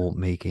couple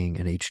making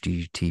an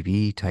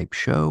HGTV type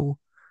show,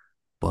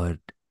 but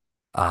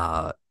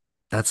uh,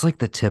 that's like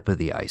the tip of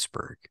the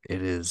iceberg.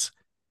 It is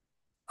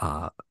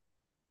uh,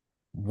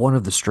 one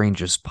of the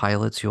strangest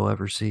pilots you'll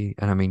ever see.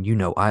 And I mean,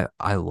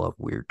 I love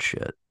weird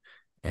shit,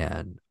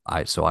 and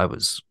I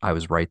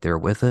was right there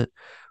with it,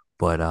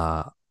 but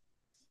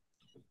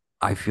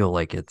I feel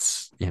like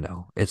it's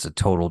a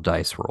total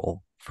dice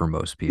roll for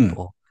most Hmm.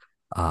 people.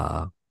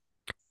 Uh,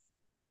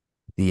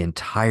 the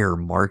entire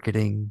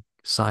marketing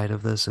side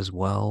of this as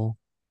well,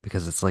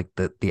 because it's like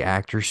the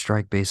actor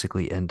strike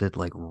basically ended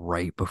like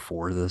right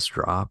before this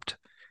dropped,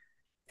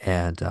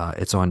 and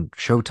it's on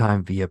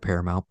Showtime via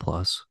Paramount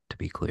Plus, to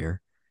be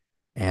clear.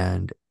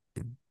 And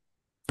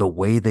the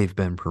way they've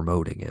been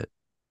promoting it,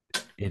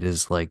 it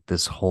is like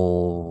this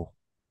whole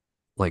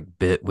like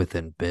bit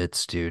within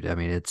bits, dude. I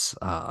mean, it's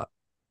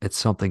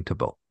something to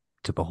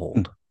Hmm.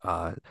 behold.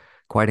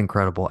 Quite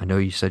incredible. I know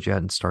you said you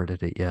hadn't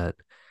started it yet.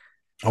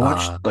 I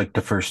watched Uh, like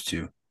the first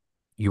two.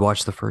 you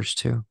watched the first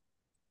two?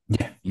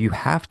 Yeah. You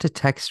have to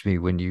text me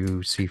when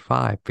you see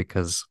five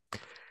because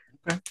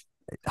Okay.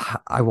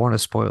 I want to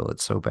spoil it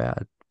so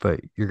bad.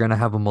 But you're gonna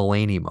have a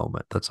Mulaney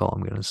moment. That's all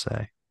I'm gonna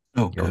say.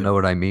 Oh, You'll good. know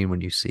what I mean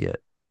when you see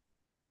it.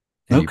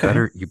 And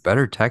Okay. you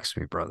better text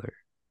me, brother.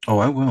 Oh,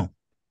 I will.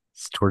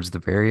 It's towards the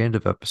very end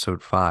of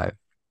episode five.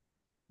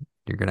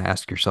 You're gonna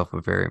ask yourself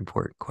a very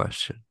important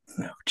question.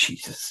 No,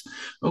 Jesus.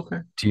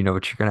 Okay. Do you know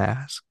what you're gonna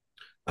ask?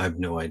 I have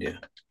no idea.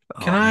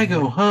 Can Oh I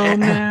go man. home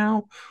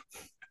now?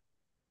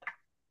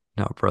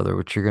 No, brother,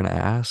 what you're gonna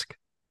ask?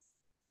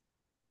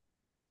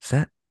 Is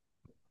that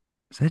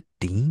is that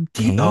Dean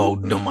Oh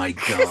Kane? no, my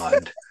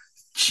God.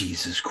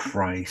 Jesus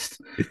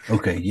Christ.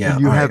 Okay. Yeah.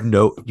 You All right. have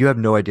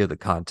no idea the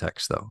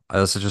context though.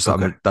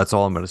 Okay. That's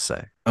all I'm gonna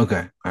say.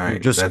 Okay. All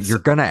right. That's You're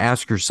gonna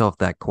ask yourself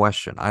that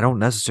question. I don't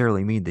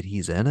necessarily mean that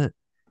he's in it.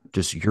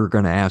 Just you're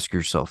gonna ask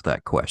yourself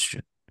that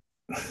question.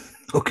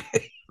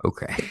 okay.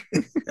 Okay.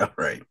 All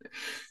right.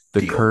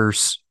 The Deal.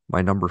 Curse,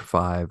 my number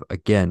five,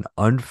 again,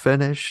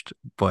 unfinished,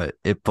 but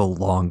it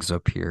belongs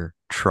up here.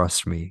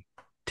 Trust me.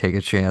 Take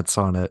a chance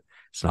on it.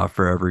 It's not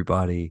for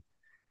everybody,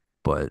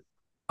 but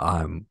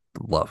I'm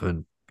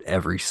loving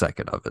every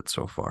second of it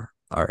so far.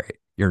 All right,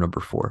 you're number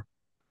four.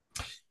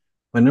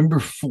 My number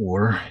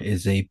four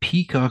is a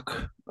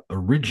Peacock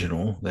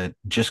original that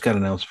just got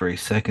announced for a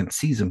second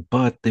season,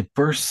 but the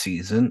first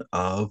season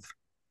of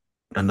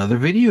another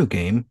video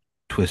game,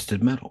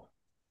 Twisted Metal,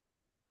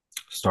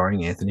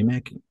 starring Anthony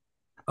Mackie.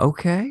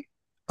 Okay.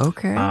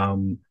 Okay.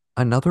 Um,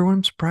 Another one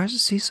I'm surprised to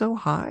see so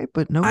high,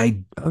 but no,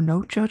 I oh,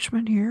 no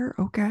judgment here.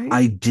 Okay.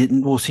 I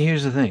didn't. Well, see,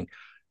 here's the thing: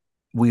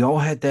 we all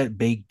had that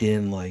baked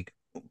in, like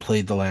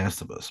played The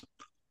Last of Us.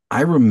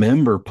 I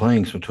remember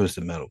playing some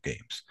Twisted Metal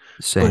games,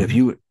 but Same.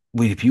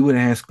 if you would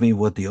ask me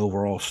what the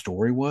overall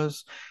story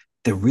was,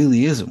 there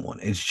really isn't one.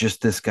 It's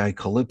just this guy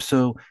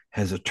Calypso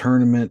has a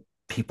tournament,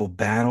 people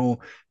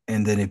battle,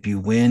 and then if you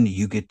win,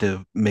 you get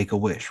to make a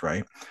wish,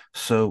 right?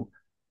 So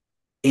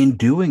in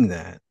doing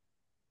that,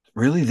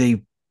 really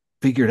they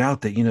figured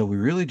out that we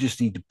really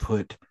just need to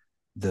put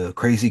the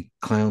crazy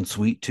clown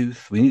Sweet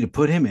Tooth. We need to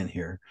put him in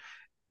here,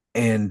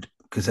 and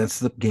because that's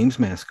the game's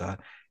mascot,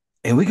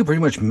 and we can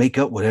pretty much make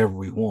up whatever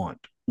we want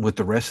with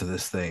the rest of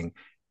this thing.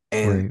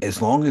 And Right.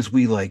 as long as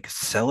we like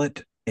sell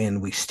it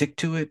and we stick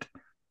to it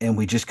and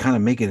we just kind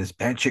of make it as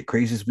batshit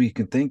crazy as we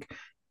can think,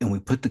 and we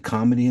put the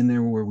comedy in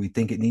there where we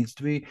think it needs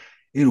to be,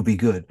 it'll be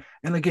good.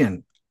 And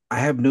again, I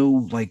have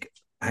no like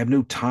I have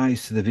no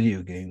ties to the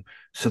video game.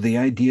 So the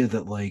idea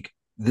that like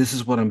this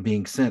is what I'm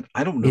being sent,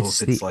 I don't know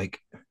It's if it's the like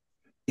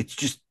it's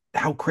just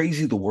how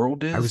crazy the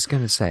world I is. was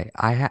gonna say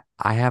I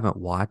haven't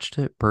watched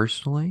it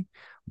personally,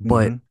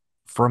 but Mm-hmm.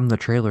 from the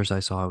trailers I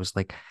saw, I was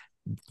like,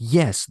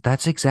 yes,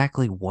 that's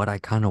exactly what I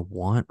kind of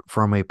want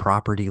from a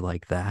property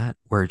like that,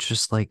 where it's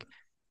just like,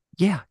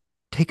 yeah,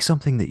 take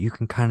something that you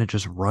can kind of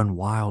just run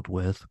wild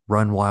with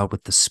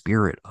the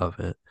spirit of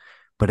it,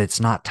 but it's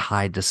not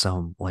tied to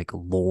some like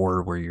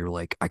lore where you're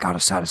like, I gotta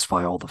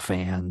satisfy all the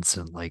fans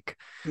and like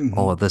all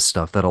Mm-hmm. of this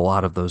stuff that a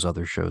lot of those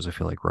other shows I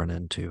feel like run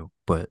into.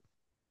 But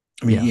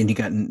I yeah, mean, and you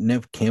got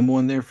Nev Campbell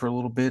in there for a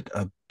little bit.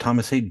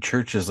 Thomas Hayden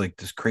Church is like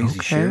this crazy okay,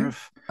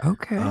 sheriff.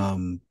 okay.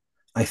 Um,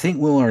 I think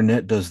Will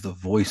Arnett does the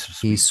voice of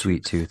He's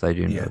Sweet Sweet Tooth. Tooth. I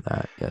do know Yeah,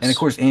 that. and of Yes.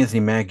 course Anthony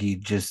Mackie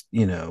just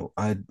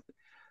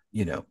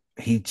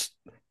he's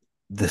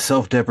the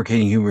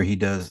self-deprecating humor he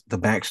does. The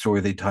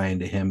backstory they tie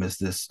into him is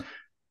this.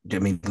 I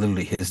mean,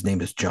 literally, his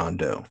name is John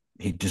Doe.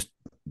 He just,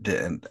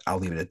 and I'll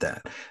leave it at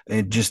that.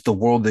 And just the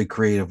world they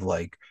create of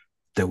like,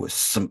 there was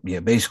some,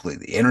 basically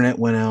the internet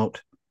went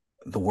out,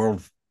 the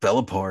world fell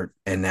apart,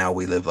 and now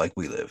we live like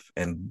we live.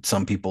 And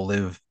some people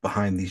live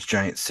behind these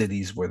giant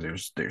cities where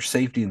there's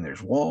safety and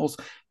there's walls,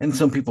 and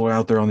some people are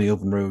out there on the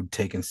open road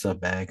taking stuff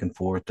back and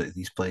forth to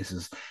these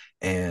places.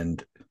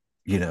 And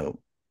you know,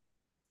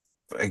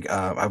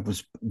 I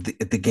was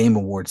at the Game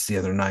Awards the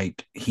other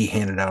night. He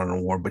handed out an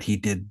award, but he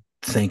did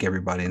thank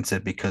everybody and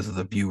said because of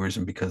the viewers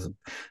and because of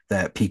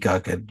that,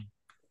 Peacock had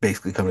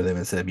basically come to them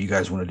and said, "You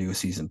guys want to do a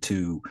season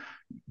two?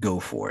 Go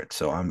for it."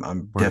 So I'm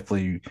Right.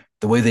 definitely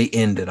the way they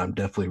ended. I'm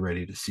definitely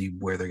ready to see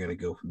where they're going to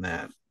go from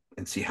that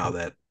and see how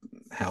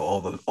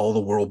all the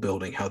world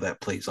building how that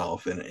plays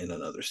off in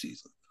another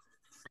season.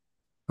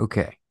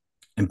 Okay.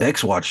 And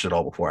Bex watched it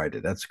all before I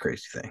did. That's the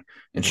crazy thing,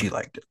 and she Right.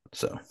 liked it.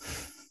 So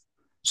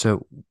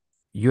So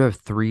you have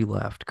three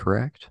left,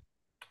 correct?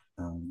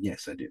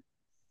 yes, I do.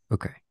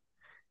 Okay.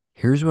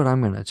 Here's what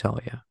I'm going to tell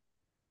you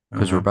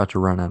because we're Uh-huh. about to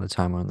run out of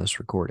time on this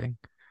recording.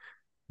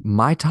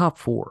 My top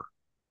four,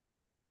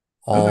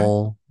 Okay.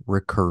 all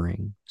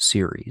recurring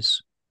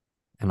series.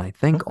 And I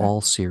think Okay.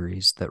 all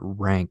series that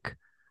rank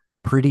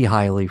pretty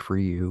highly for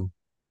you.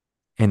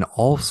 And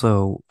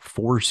also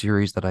four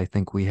series that I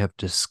think we have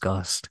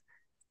discussed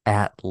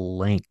at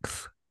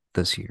length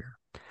this year.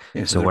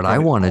 Yeah, so So they're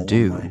probably all on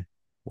my.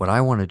 what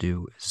I want to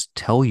do is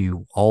tell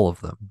you all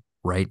of them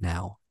right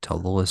now, tell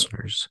the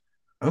listeners,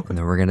 and Okay.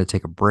 then we're going to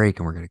take a break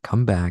and we're going to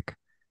come back.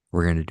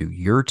 We're going to do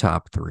your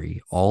top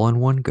three all in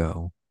one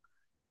go.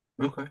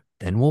 Okay.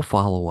 Then we'll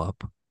follow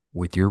up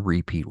with your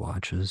repeat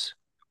watches.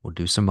 We'll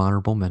do some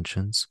honorable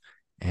mentions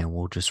and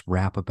we'll just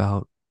rap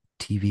about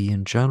TV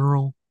in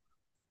general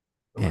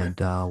Okay. and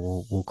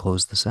we'll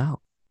close this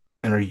out.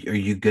 And are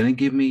you gonna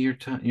give me your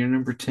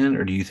number 10,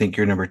 or do you think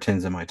your number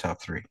 10's in my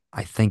top three?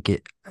 I think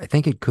it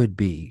could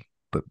be,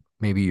 but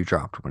maybe you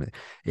dropped one.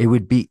 It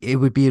would be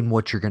in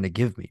what you're going to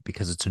give me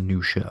because it's a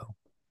new show.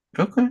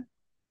 Okay.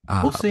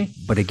 We'll see.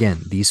 But again,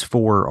 these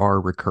four are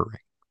recurring.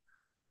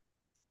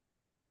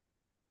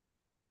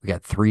 We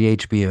got three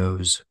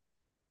HBOs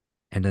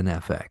and an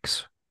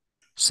FX.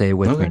 Say it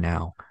with me Okay.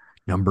 now.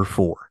 Number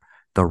four,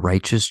 The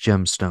Righteous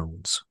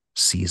Gemstones,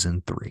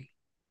 season three.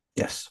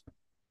 Yes.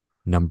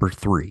 Number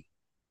three,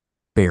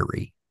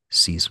 Barry,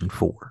 season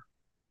four.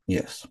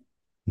 Yes.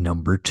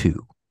 Number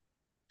two,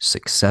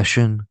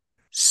 Succession,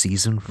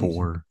 season Season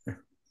four.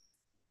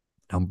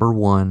 Number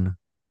one,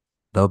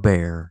 The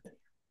Bear,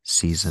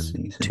 season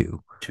season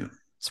two. two.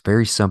 It's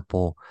very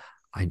simple.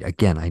 I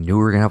knew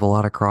we were gonna have a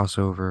lot of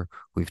crossover.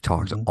 We've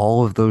talked Mm-hmm.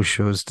 all of those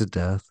shows to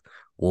death.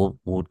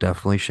 we'll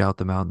definitely shout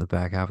them out in the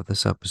back half of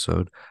this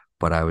episode.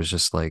 But I was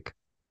just like,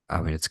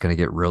 I mean, it's gonna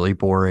get really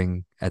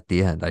boring at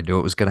the end. I knew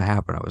it was gonna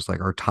happen. I was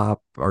like, our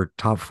top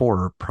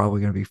four are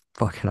probably gonna be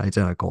fucking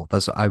identical.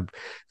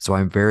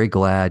 I'm very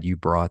glad you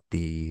brought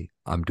the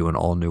I'm doing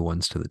all new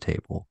ones to the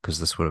table because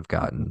this would have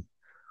gotten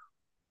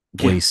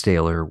Yeah. way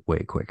staler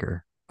way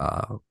quicker.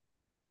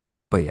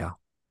 But yeah,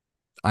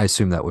 I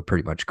assume that would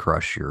pretty much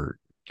crush your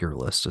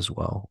list as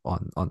well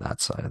on that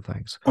side of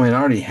things. I mean, I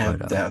already But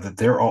have that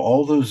they're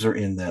all those are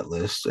in that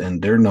list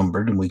and they're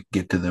numbered and we can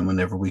get to them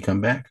whenever we come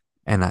back.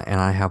 and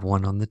I have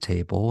one on the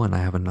table and I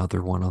have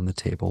another one on the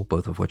table,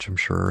 both of which I'm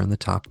sure are in the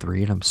top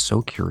three, and I'm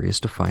so curious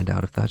to find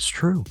out if that's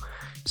true.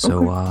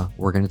 So Okay.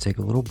 we're gonna take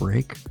a little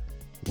break.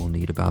 We'll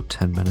need about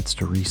 10 minutes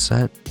to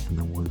reset, and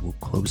then we will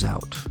close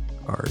out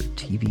our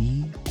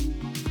TV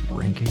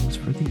rankings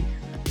for the year.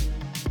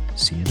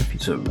 See you in a few.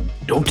 So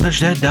don't touch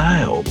that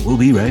dial. We'll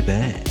be right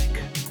back.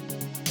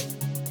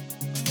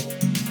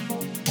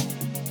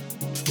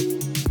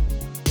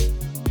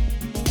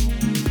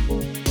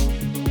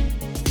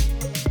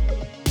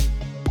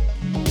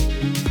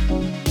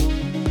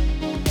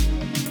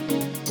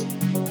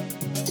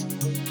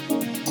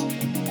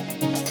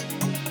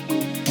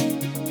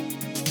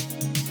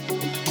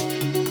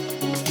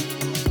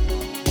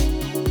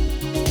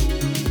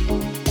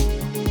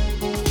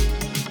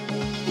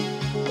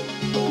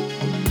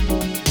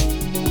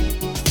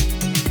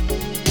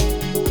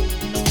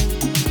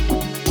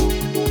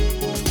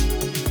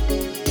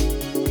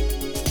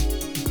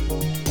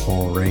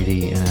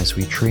 Alrighty, and as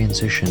we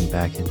transition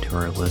back into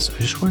our list, I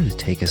just wanted to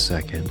take a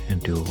second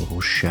and do a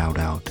little shout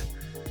out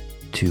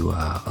to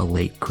a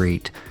late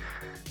great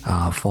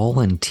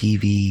fallen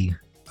TV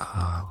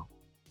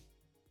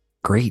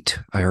great.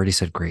 I already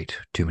said great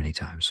too many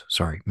times.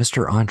 Sorry,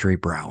 Mr. Andre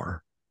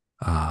Brower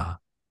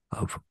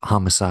of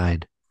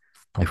Homicide,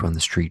 Life on the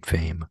Street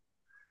fame.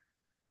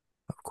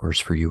 Of course,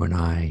 for you and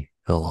I,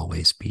 he'll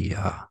always be.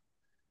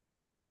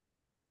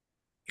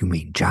 You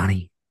mean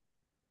Johnny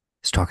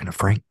is talking to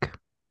Frank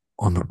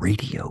on the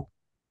radio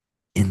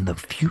in the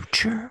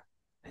future?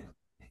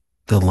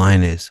 The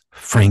line is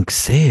Frank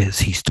says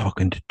he's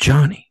talking to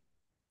Johnny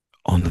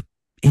on the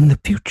in the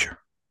future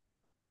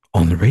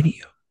on the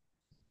radio.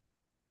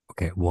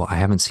 Okay, well, I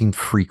haven't seen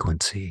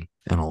Frequency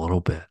in a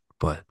little bit,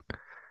 but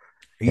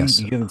yes,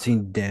 You haven't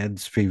seen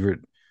Dad's favorite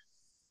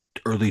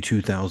early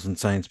 2000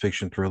 science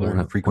fiction thriller, one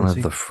of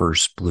Frequency? the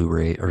first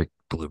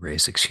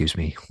Blu-rays, excuse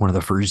me, one of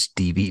the first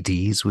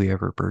DVDs we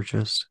ever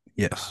purchased.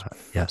 Yes.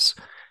 Yes.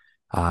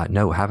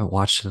 No, haven't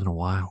watched it in a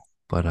while,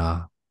 but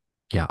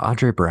yeah,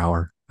 Andre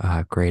Brower,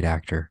 great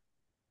actor.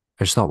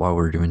 I just thought while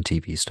we were doing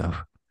TV stuff,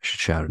 I should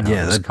shout it out. It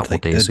Yeah, was a that couple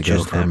like days that ago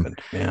just happened.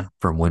 Yeah.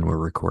 from when we're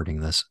recording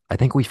this. I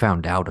think we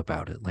found out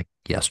about it like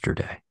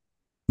yesterday,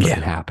 but it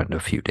Yeah. happened a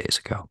few days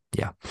ago.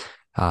 Yeah.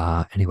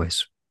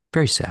 Anyways,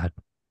 very sad.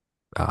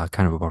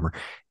 Kind of a bummer.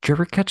 Did you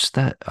ever catch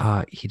that?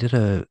 He did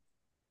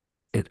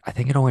I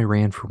think it only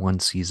ran for one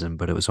season,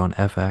 but it was on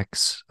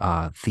FX.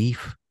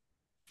 Thief.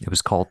 It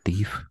was called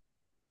Thief.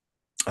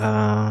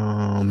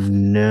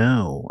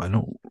 No, I Am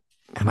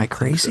I don't think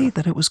crazy so.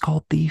 that it was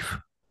called Thief?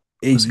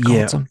 Was it called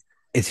Yeah, some?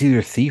 it's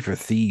either Thief or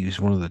Thieves,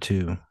 one of the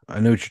two. I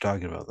know what you're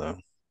talking about though.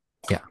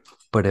 Yeah,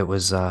 but it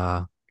was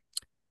I've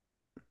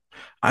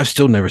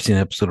still never seen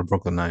an episode of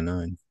Brooklyn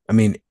Nine-Nine. I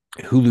mean,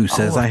 Hulu oh,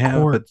 says I of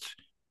have, course. but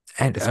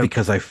And it's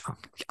because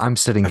I'm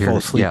sitting I fall here.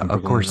 asleep Yeah, in of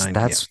Brooklyn course.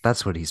 Nine-Nine. Yeah.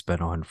 That's what he's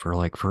been on for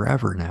like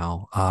forever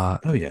now.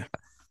 Oh yeah.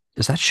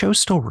 Is that show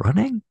still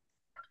running?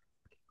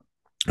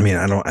 I mean,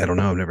 I don't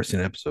know. I've never seen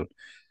an episode.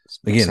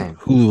 Again, Same.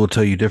 Hulu will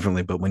tell you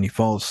differently, but when you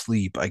fall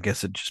asleep, I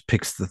guess it just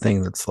picks the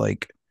thing that's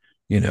like,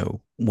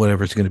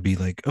 whatever's going to be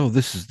like, oh,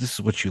 this is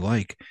what you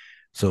like.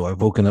 So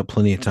I've woken up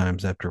plenty of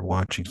times after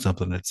watching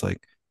something that's like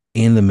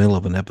in the middle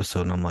of an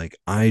episode, and I'm like,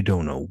 I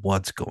don't know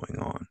what's going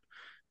on.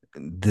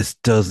 This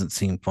doesn't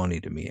seem funny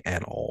to me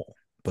at all.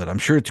 But I'm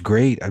sure it's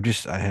great. I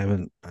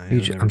haven't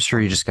I'm ever sure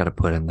you found it. just got to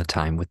put in the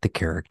time with the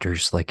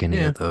characters, like Yeah.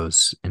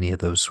 any of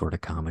those sort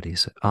of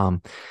comedies.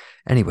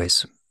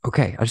 Anyways,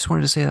 okay. I just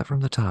wanted to say that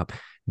from the top.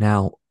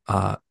 Now,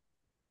 right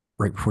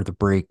before the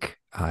break,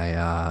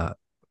 I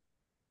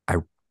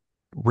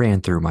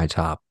ran through my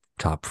top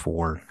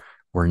four.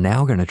 We're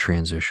now going to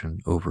transition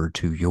over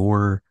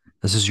to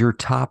this is your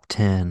top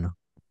 10.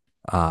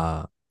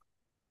 Uh,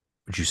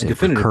 would you say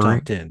Definitive top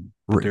recurring? 10,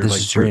 but they're This like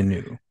is your brand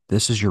new.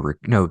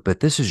 no, but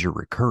this is your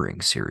recurring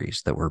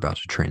series that we're about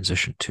to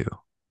transition to.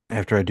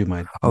 After I do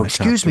my Oh, my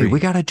top excuse me. We three.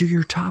 got to do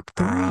your top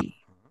Ah, three.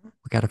 We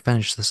got to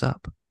finish this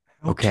up.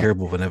 how Okay.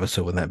 terrible of an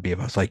episode would that be if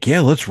I was like, yeah,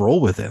 let's roll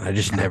with it. I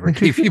just never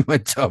gave you my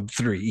top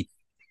three.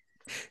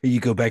 And you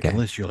go back and Okay.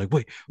 list, you're like,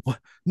 wait, what?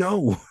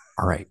 No.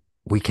 All right.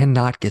 We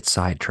cannot get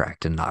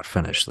sidetracked and not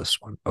finish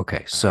this one. Okay. All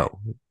right. So,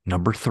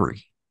 number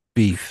three,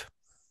 Beef.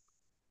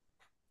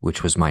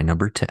 which was my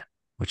number 10,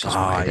 which is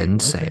why I didn't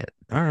say Okay. it.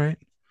 All right.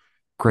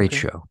 Great Okay.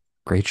 show.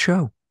 Great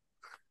show.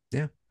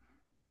 Yeah.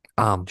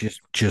 Um,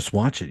 Just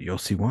watch it. You'll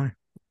see why.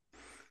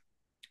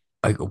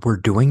 we're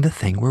doing the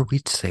thing where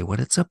we say what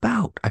it's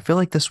about. I feel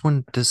like this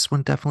one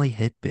definitely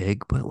hit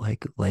big, but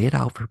like lay it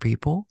out for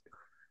people.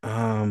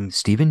 Um,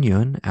 Steven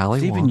Yeun, Ali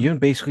Stephen Wong. Yoon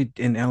basically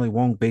and Ali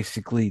Wong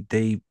basically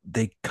they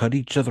cut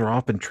each other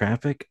off in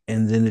traffic,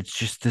 and then it's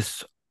just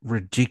this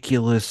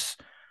ridiculous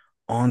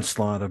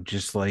onslaught of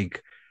just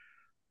like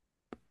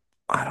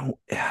I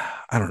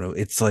don't know.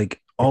 It's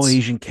like all It's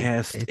Asian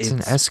cast. it's an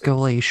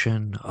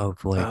escalation of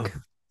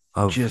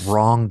Of just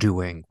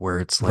wrongdoing where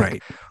it's like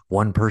right,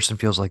 one person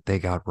feels like they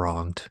got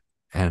wronged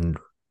and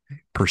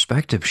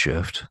perspective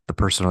shift, the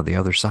person on the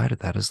other side of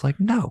that is like,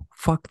 no,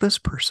 fuck this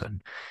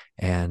person.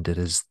 And it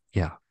is,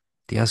 yeah,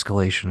 the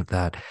escalation of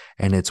that.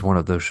 And it's one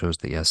of those shows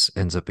that, yes,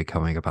 ends up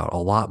becoming about a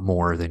lot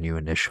more than you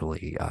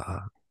initially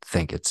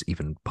think it's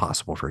even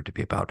possible for it to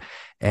be about.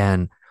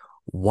 And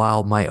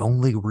while my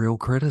only real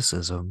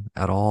criticism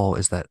at all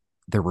is that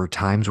there were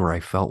times where I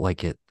felt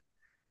like it,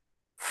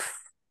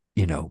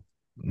 you know,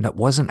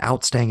 wasn't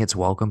outstaying its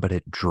welcome, but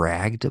it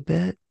dragged a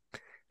bit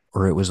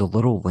or it was a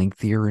little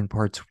lengthier in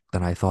parts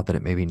than I thought that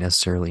it maybe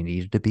necessarily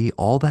needed to be.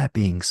 All that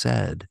being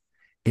said,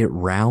 it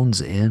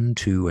rounds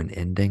into an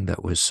ending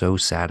that was so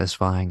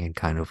satisfying and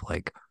kind of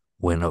like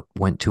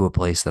went to a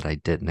place that I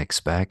didn't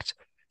expect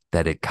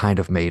that it kind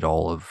of made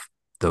all of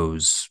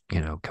those,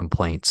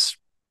 complaints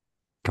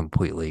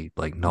completely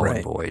like null and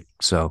right. void.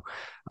 So,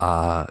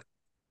 uh,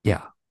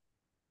 yeah,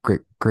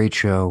 great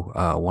show.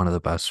 One of the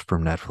best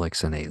from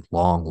Netflix in a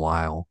long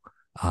while.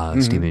 Hmm.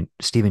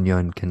 Steven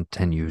Yeun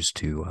continues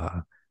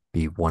to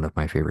be one of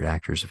my favorite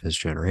actors of his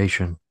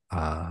generation.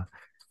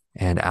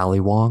 And Ali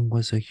Wong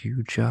was a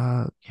huge,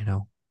 I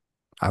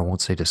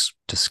won't say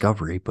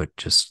discovery, but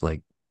just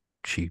like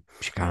she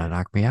kind of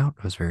knocked me out.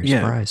 I was very Yeah,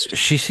 surprised.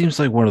 she seems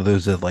like one of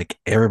those that like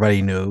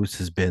everybody knows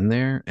has been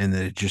there, and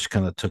then it just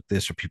kind of took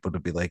this for people to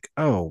be like,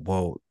 oh,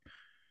 well,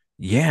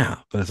 yeah,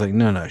 but it's like,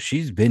 no, no,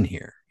 she's been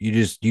here. You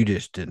just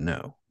didn't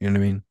know. You know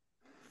what I mean?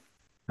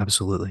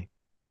 Absolutely.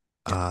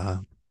 Yeah.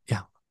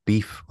 Yeah,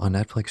 Beef on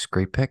Netflix,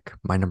 great pick.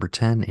 My number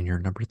 10 and your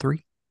number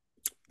three.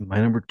 My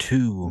number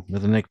two,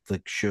 another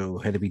Netflix show,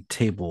 had to be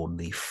tabled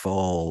the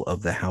fall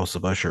of the House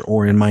of Usher,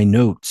 or in my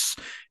notes,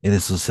 it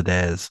is listed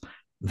as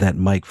that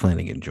Mike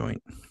Flanagan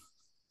joint.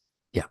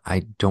 Yeah,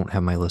 I don't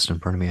have my list in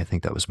front of me. I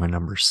think that was my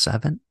number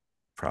seven,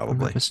 if I'm not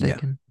Probably. Yeah.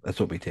 mistaken. That's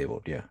what we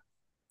tabled.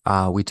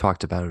 Yeah. We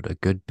talked about it a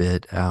good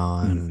bit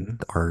on Hmm.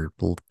 our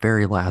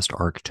very last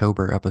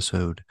Arctober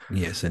episode.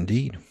 Yes,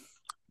 indeed.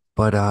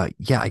 But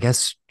yeah, I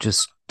guess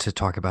just to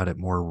talk about it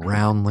more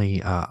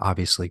roundly,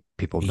 obviously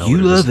people know what You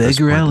it is love at this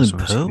Edgar point. This Allan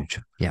one was Poe? huge.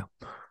 Yeah.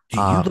 Do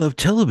you Uh, love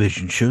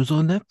television shows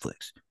on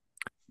Netflix?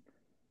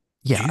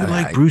 yeah. Do you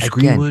like Bruce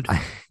Again, Greenwood?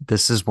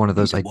 this is one of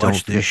You need those to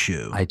watch this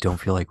show. I don't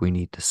feel like we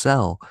need to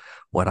sell.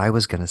 What I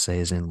was going to say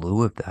is in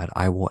lieu of that,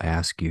 I will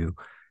ask you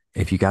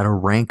if you got to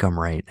rank him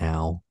right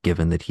now,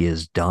 given that he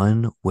is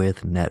done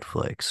with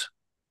Netflix,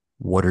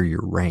 what are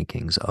your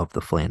rankings of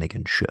the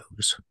Flanagan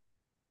shows?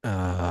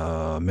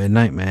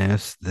 Midnight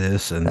Mass,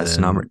 this, and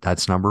then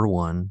That's number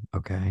one.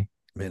 Okay.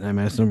 Midnight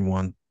Mass number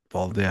one,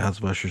 Fall of the House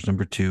of Ushers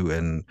number two,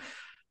 and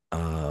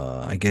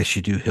I guess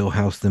you do Hill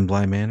House then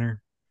Bly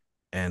Manor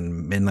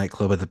and Midnight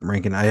Club at the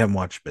ranking. I haven't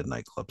watched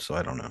Midnight Club, so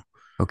I don't know.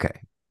 Okay.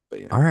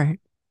 But yeah, All right.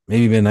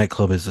 maybe Midnight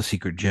Club is a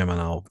secret gem, and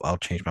I'll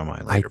change my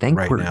mind I later. But think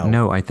right we're now,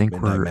 no, Midnight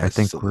Mass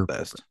is still the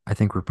best. I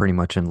think we're pretty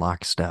much in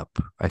lockstep.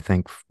 I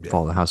think Yeah.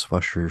 Fall of the House of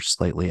Usher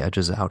slightly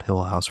edges out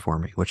Hill House for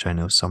me, which I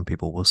know some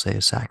people will say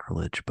is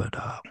sacrilege, but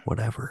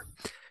whatever.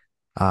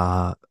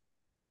 Uh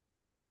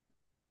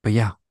but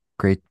yeah,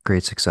 great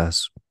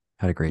success.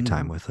 Had a great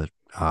time Mhm. with it.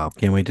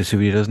 Can't wait to see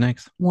what he does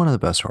next. One of the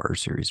best horror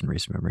series in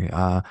recent memory.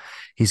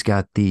 He's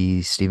got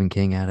the Stephen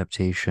King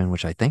adaptation,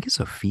 which I think is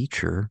a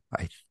feature.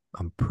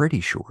 I'm pretty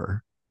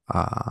sure.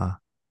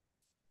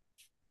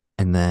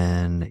 And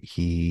then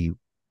he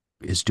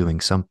is doing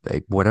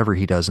something, whatever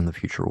he does in the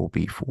future will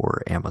be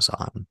for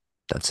Amazon.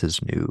 That's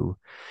his new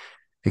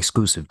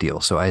exclusive deal.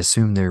 So I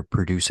assume they're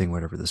producing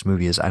whatever this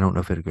movie is. I don't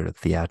know if it'll go to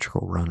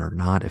theatrical run or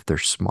not. If they're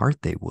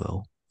smart, they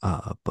will.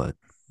 But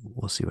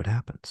we'll see what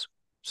happens.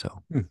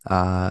 So, Hmm.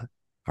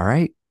 all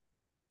right,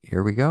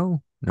 here we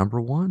go. Number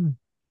one.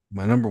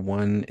 My number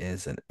one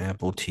is an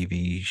Apple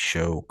TV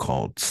show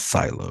called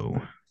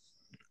Silo.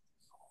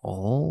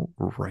 All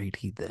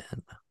righty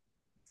then.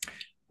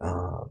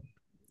 Um,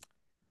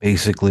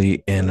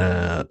 Basically, in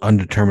a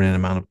undetermined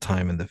amount of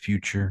time in the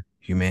future,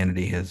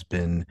 humanity has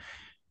been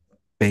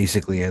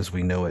basically, as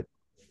we know it,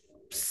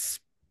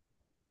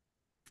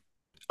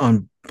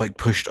 like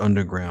pushed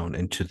underground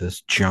into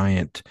this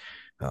giant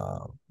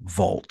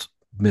vault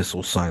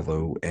missile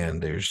silo,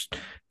 and there's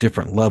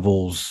different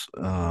levels,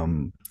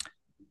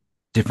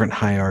 different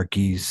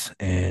hierarchies,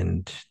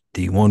 and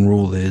the one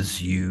rule is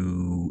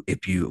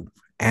if you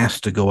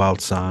ask to go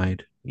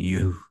outside,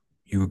 you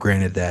were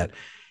granted that,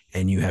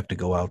 and you have to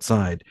go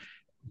outside,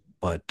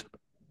 but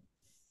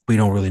we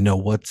don't really know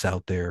what's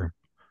out there,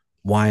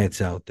 why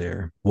it's out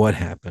there, what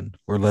happened.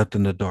 We're left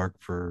in the dark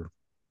for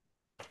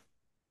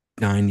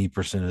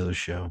 90% of the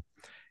show.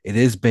 It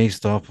is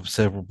based off of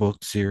several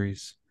book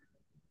series.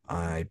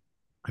 I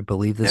I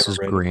believe this never is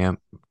read it.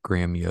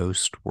 Graham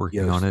Yost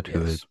working on Yost, it,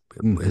 who yes.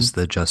 Mm-hmm. is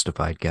the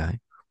Justified guy.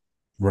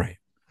 Right.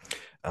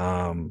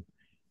 Um,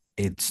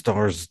 It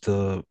stars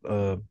the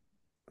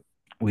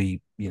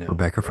we you know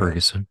Rebecca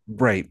Ferguson,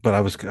 right, but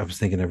I was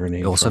thinking of her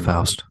name Ilsa from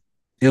Faust.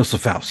 Ilsa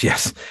Faust.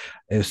 Yes,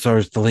 it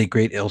stars the late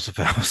great Ilsa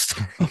Faust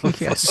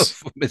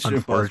Yes. of Mission Impossible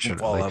Unfortunately,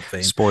 Fallout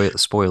fame.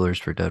 spoilers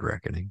for Dead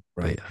Reckoning,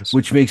 but Right, yes,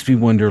 which makes me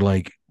wonder,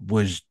 like,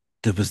 was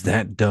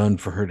that done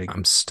for her to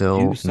I'm do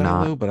still not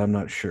Silo? But I'm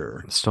not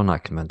sure. I'm still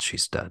not convinced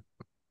she's dead.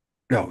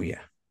 Oh yeah,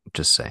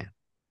 Just saying,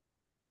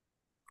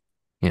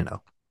 you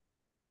know,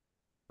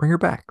 bring her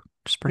back.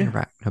 Just bring her yeah.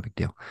 back. No big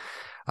deal.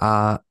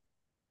 Uh,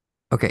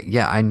 okay,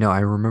 yeah, I know. I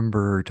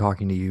remember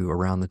talking to you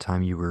around the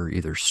time you were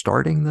either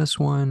starting this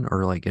one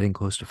or like getting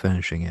close to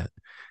finishing it.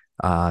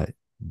 Uh,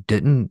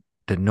 didn't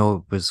know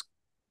it was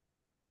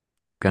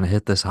gonna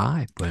hit this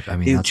high, but I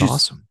mean It that's just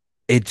awesome.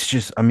 it's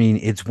just I mean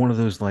it's one of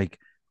those, like,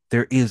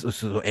 there is,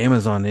 so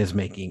Amazon is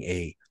making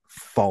a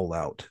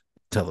Fallout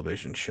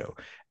television show,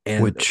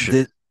 and Which,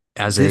 this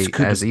could as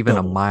have even a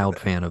doubled for mild that.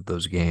 fan of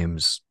those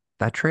games,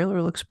 that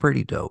trailer looks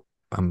pretty dope.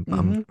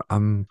 Hmm.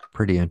 I'm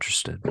pretty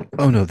interested.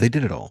 Oh no, they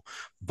did it all,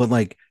 but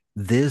like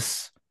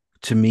this,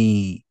 to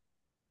me,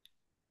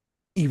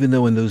 even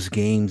though in those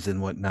games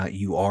and whatnot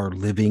you are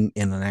living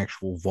in an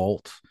actual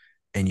vault,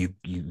 and you've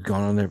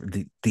gone on there,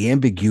 the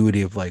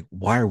ambiguity of, like,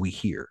 why are we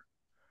here,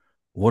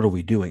 what are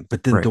we doing,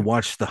 but then to Right.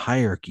 watch the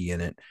hierarchy in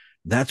it,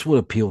 that's what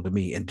appealed to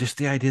me, and just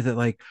the idea that,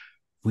 like,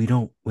 we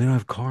don't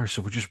have cars,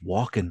 so we're just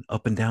walking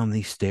up and down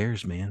these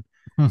stairs, man.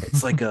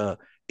 It's like a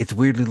it's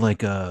weirdly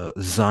like a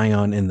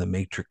Zion in the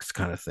Matrix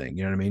kind of thing,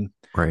 you know what I mean?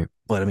 Right.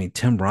 But I mean,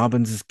 Tim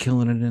Robbins is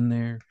killing it in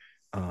there.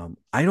 um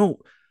i don't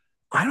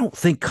I don't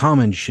think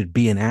Common should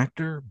be an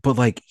actor, but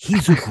like,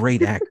 he's a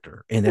great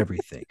actor and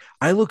everything.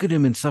 I look at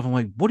him and stuff, I'm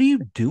like, what are you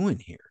doing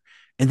here?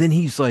 And then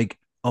he's like,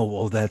 oh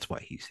well, that's why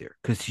he's here,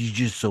 because he's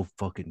just so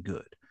fucking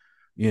good,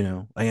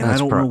 and I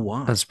don't know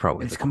why. That's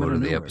probably It's the come out quote of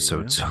of the nowhere,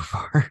 episode so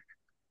far.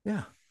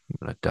 yeah. I'm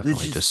gonna It's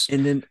definitely just, just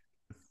and then,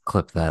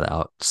 clip that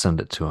out,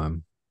 send it to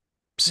him,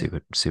 yeah.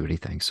 see what he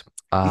thinks.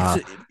 it's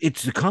a,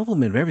 it's a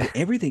compliment of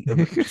everything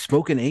of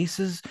Smoking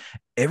Aces,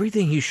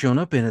 everything he's shown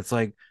up in. It's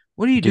like,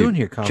 what are you doing Dude,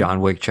 here, Common?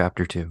 John Wick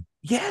Chapter 2.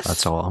 That's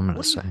Yes. all I'm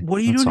gonna say. What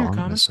are you That's doing all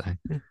here, I'm gonna Common? say.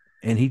 Yeah.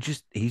 And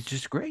he's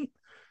just great.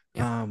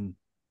 Yeah. Um,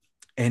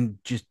 and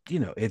just,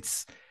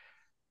 it's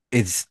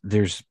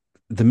there's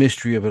the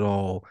mystery of it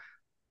all,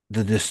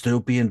 the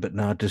dystopian but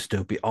not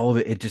dystopian, all of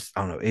it. It just,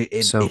 I don't know.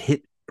 It So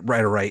hit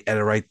right at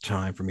a right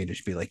time for me to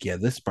just be like, yeah,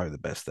 this is probably the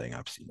best thing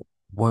I've seen.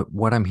 what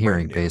I'm Brand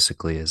hearing new.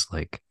 basically is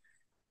like,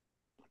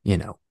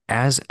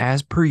 as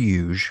per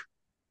usual,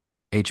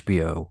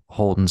 HBO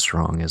holding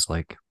strong is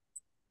like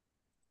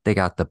they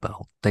got the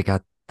belt. They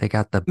got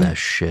the Yeah. best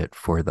shit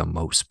for the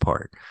most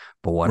part.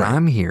 But Right. what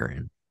I'm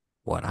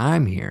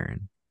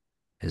hearing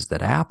is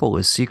that Apple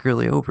is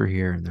secretly over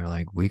here and they're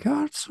like, we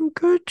got some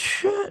good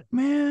shit,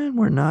 man.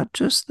 We're not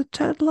just the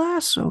Ted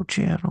Lasso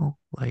channel.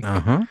 Like,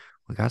 Uh-huh.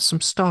 we got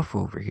some stuff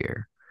over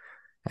here.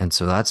 And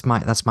so that's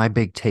my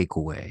big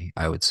takeaway,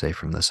 I would say,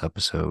 from this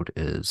episode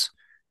is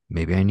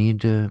maybe I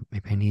need to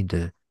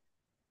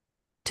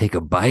take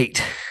a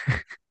bite.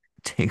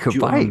 Take a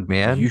bite,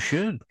 man. You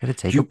should. Gotta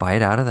take a Do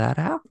bite out of that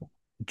apple.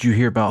 you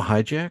hear about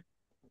Hijack?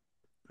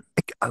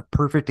 Like a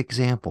perfect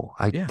example.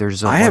 Yeah.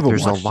 I haven't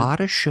There's a watched it. lot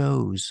of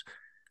shows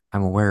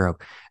I'm aware of.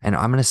 And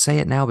I'm gonna say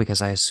it now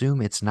because I assume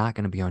it's not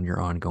gonna be on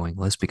your ongoing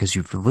list because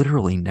you've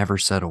literally never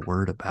said a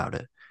word about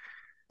it.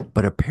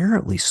 But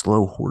apparently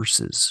Slow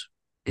Horses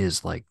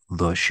is like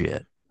the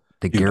shit.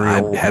 The Dude, Gary I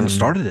haven't Oldman.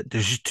 started it.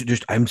 There's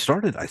I'm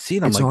started. I see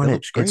it. I'm like, that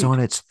looks It's on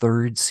great. its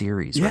third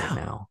series right Yeah.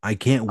 now. I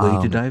can't wait to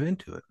Um, dive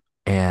into it.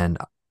 and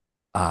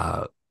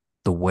uh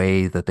the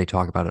way that they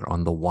talk about it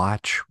on The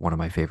Watch, one of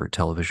my favorite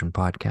television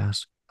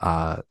podcasts,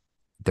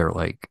 they're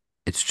like,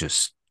 it's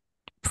just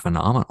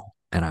phenomenal.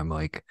 And I'm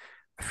like,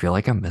 I feel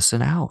like I'm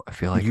missing out. I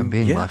feel like I'm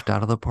being Yeah. left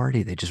out of the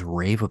party. They just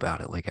rave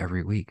about it like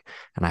every week.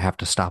 And I have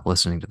to stop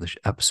listening to the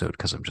episode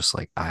because I'm just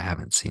like, I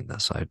haven't seen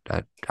this. I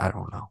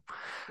don't know.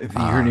 Have you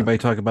heard Uh, anybody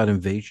talk about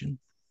Invasion?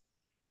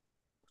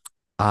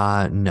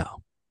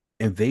 no.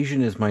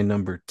 Invasion is my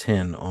number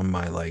 10 on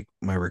my, like,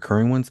 my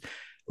recurring ones.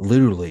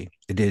 Literally,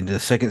 it did, the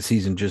second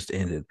season just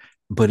ended,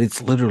 but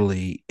it's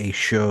literally a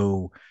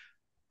show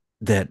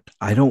that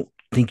I don't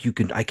think you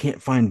can, I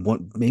can't find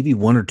one, maybe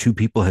one or two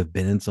people have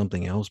been in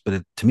something else,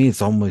 but to me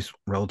it's almost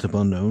relative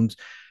unknowns.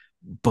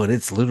 But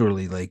it's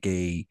literally like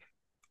a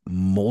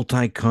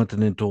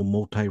multi-continental,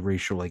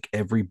 multiracial, like,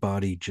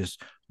 everybody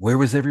just, where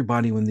was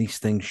everybody when these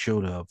things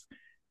showed up?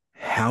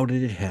 How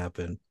did it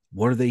happen?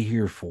 What are they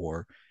here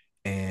for?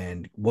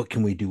 And what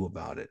can we do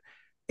about it?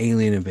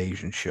 Alien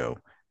invasion show.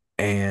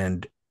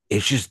 And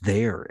it's just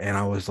there. And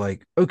I was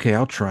like, okay,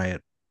 I'll try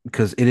it,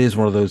 because it is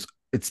one of those,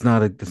 it's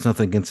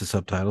nothing against the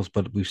subtitles,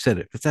 but we've said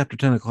it. If it's after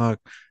 10 o'clock,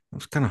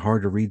 it's kind of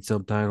hard to read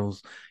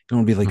subtitles. You don't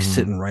want to be like Mhm.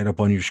 sitting right up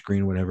on your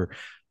screen, whatever.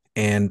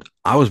 And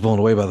I was blown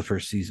away by the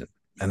first season.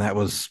 And that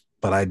was,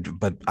 but I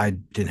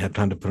didn't have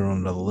time to put it on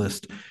another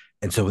list.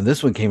 And so when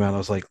this one came out, I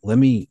was like, let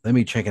me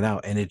check it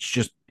out. And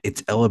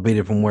it's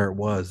elevated from where it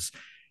was.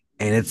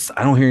 And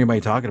I don't hear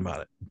anybody talking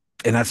about it.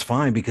 And that's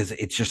fine, because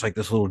it's just like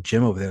this little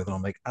gem over there that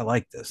I'm like, I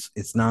like this.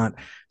 It's not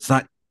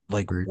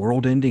like Rude.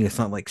 world ending. It's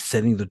not like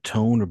setting the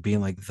tone or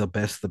being like the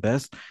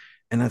best.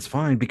 And that's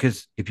fine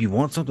because if you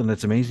want something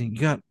that's amazing, you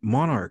got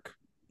Monarch,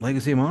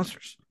 Legacy of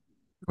Monsters.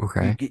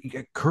 Okay. You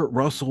get Kurt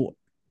Russell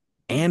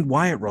and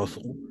Wyatt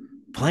Russell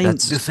playing the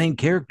That's same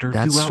character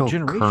that's throughout still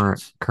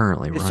generations.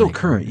 currently It's still running, right?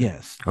 current,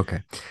 yes,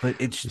 Okay. but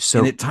it's and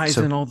So it ties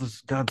so in all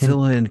this can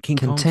Godzilla and King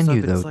Kong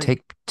continue stuff. though. It's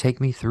like, Take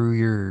me through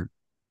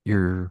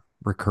your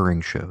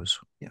recurring shows.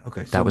 yeah,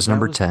 okay, That so was that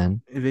number was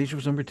 10. Invasion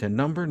was number 10.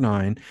 Number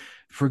nine,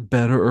 for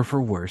better or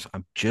for worse,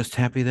 I'm just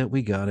happy that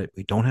we got it.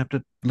 We don't have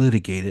to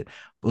litigate it.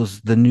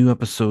 Was the new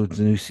episodes,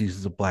 the new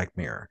seasons of Black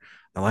Mirror.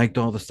 I liked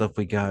all the stuff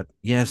we got.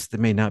 Yes, they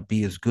may not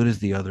be as good as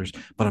the others,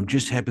 but I'm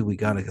just happy we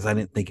got it because I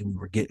didn't think we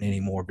were getting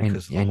any more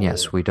because of the And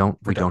yes, whole we don't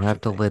production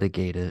have to thing.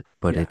 litigate it,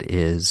 but Yeah. it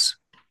is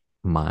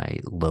my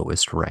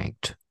lowest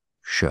ranked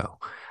show.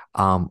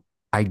 Um,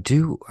 I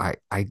do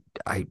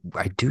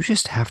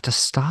just have to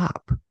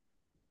stop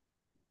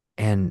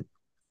and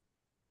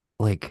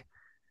like,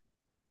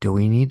 do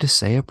we need to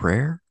say a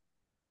prayer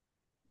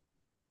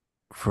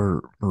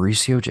for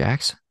Mauricio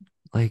Jackson?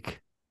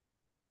 Like,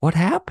 what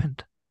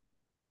happened?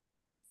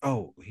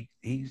 Oh,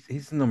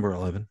 he's number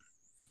 11.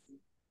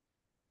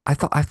 I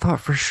thought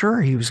for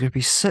sure he was gonna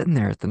be sitting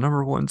there at the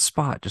number one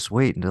spot, just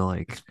waiting to It's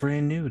like.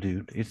 brand new,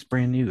 dude. It's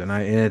brand new, and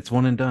it's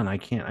one and done. I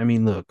can't. I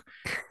mean, look.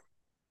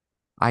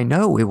 I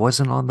know it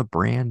wasn't on the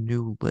brand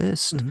new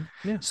list,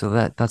 Yeah, so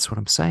that's what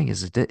I'm saying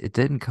is it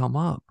didn't come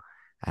up,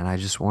 and I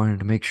just wanted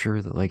to make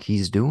sure that like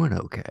he's doing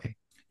okay.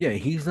 yeah.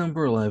 He's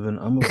number 11.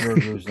 I'm a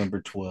Virgo's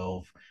number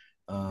 12.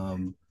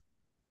 Um,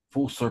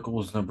 Full Circle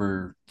was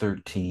number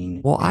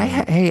 13, Well,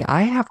 and hey, all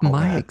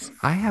that.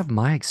 I have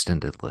my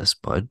extended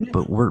list, bud, Yeah.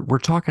 but we're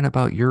talking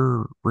about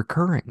your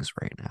recurrings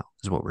right now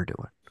is what we're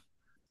doing.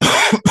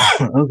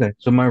 Okay,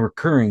 so my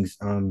recurrings.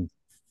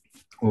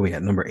 What we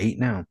at number 8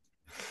 now?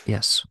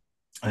 Yes.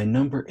 My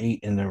number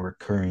 8 in the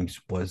recurrings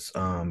was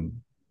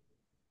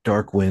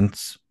Dark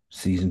Winds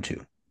season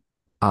 2.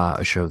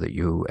 A show that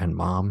you and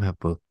mom have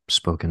both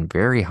spoken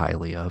very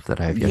highly of that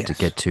I have yet to Yes,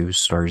 get to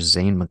stars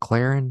Zane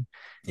McLaren,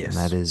 and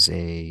that yes. is a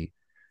AMC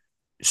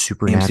Plus.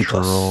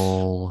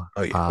 supernatural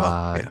Oh yeah.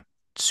 Well, yeah.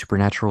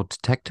 supernatural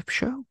detective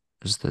show.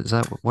 Is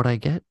that what I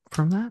get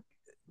from that?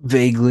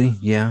 Vaguely,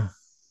 yeah.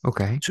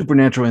 Okay.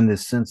 Supernatural in the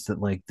sense that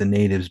like the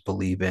natives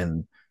believe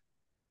in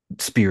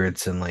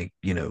spirits and like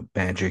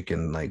magic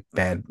and like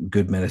bad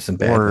medicine,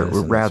 bad Or medicine, that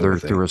sort rather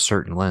of through thing. a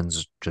certain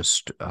lens,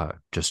 just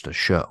a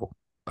show,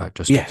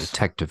 just a Yes.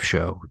 detective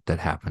show that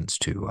happens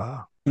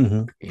to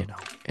Hmm.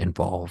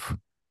 involve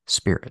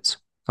spirits.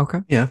 Okay.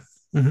 Yeah.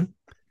 Hmm.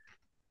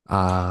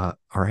 All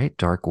right,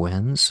 Dark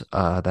Winds.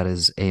 That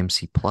is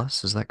AMC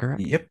Plus, is that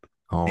correct? Yep.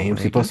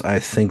 AMC Alrighty. Plus. I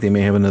think they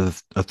may have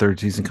a third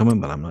season coming,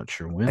 but I'm not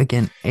sure when.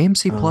 Again,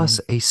 AMC Plus,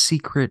 Um. a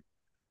secret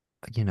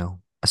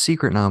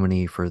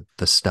nominee for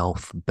the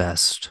stealth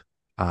best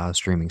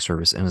streaming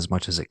service, in as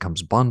much as it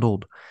comes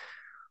bundled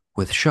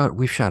with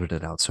we've shouted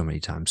it out so many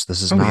times.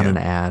 This is Oh not yeah. an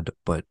ad,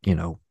 but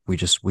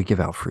we give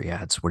out free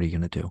ads. What are you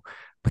gonna do?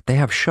 But they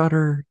have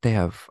Shudder, they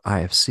have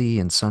IFC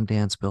and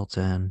Sundance built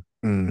in,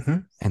 Hmm.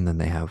 and then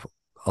they have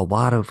a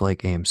lot of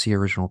like AMC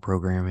original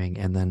programming,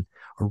 and then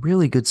a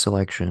really good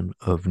selection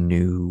of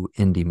new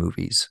indie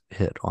movies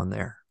hit on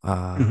there.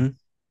 Hmm.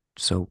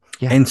 So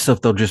yeah, And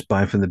stuff they'll just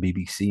buy from the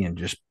BBC and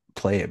just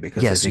play it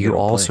because they yes, think it'll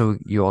play.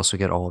 you also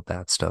get all of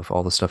that stuff,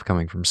 all the stuff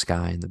coming from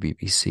Sky and the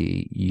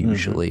BBC Hmm.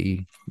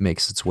 usually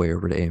makes its way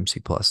over to AMC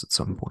Plus at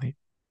some point.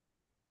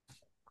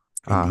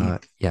 Indeed.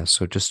 Yeah,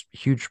 so just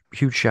huge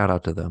shout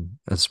out to them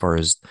as far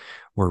as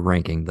we're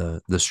ranking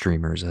the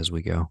streamers as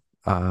we go.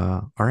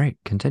 All right,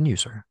 continue,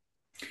 sir.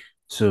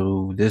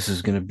 So this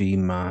is gonna be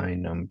my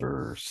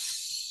number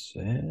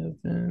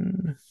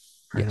 7.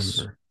 Yes,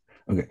 Remember?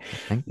 Okay.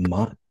 I think.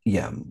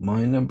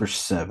 My number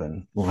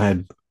 7. Well, I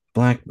had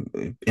Black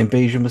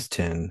Invasion was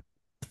 10.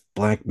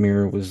 Black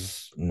Mirror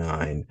was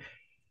 9.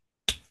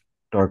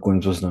 Dark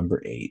Winds was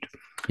number 8.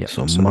 Yep.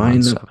 So So we're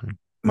on 7.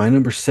 my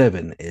number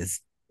 7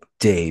 is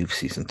Dave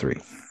season 3.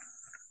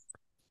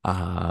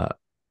 Uh,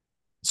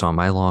 it's on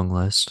my long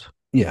list.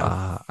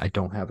 Yeah. I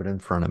don't have it in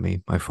front of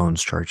me. My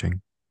phone's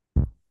charging.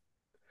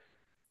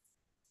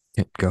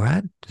 Yeah, go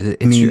ahead. I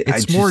mean, I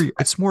just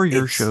It's more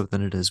your it's show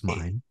than it is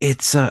mine.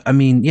 it's I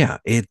mean, yeah,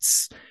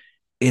 it's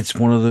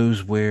one of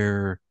those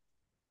where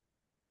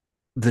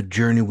the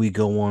journey we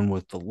go on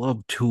with the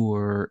love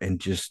tour and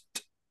just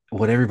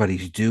what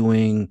everybody's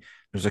doing.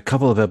 There's a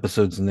couple of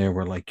episodes in there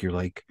where like you're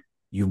like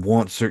you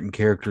want certain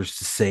characters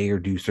to say or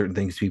do certain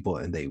things to people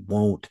and they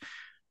won't.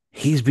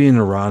 He's being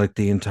erotic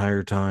the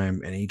entire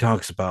time and he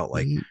talks about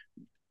like He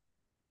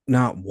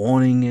not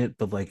wanting it,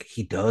 but like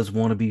he does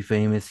want to be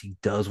famous. He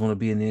does want to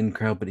be in the in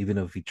crowd, but even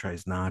if he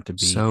tries not to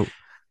be, so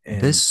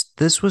and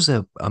this was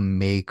a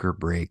make or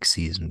break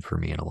season for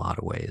me in a lot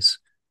of ways.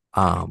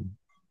 Um,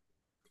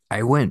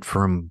 I went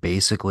from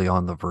basically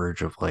on the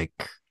verge of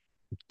like,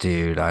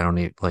 dude, I don't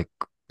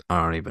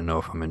even know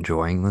if I'm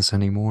enjoying this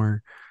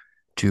anymore,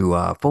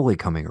 to fully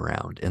coming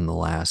around in the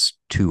last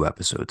two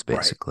episodes, right.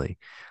 basically.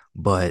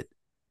 But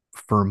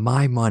for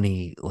my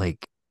money,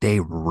 like they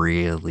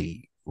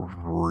really,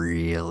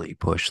 really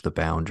pushed the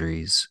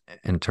boundaries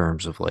in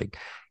terms of like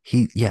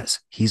yes,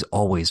 he's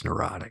always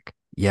neurotic.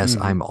 Yes,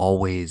 Mm-hmm. I'm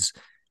always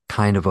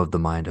kind of the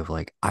mind of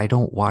like, I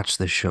don't watch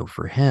this show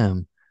for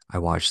him. I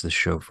watch this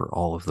show for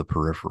all of the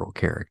peripheral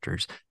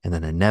characters. And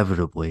then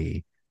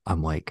inevitably,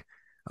 I'm like,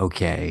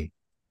 okay,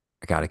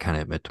 I got to kind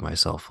of admit to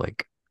myself,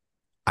 like,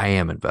 I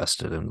am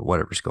invested in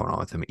whatever's going on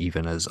with him,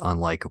 even as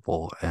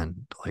unlikable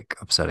and like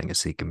upsetting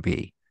as he can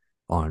be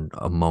on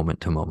a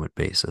moment to moment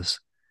basis.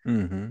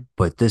 Mm-hmm.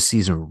 But this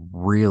season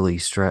really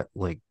stretched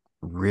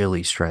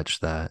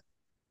that.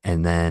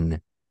 And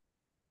then,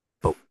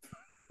 but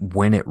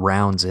when it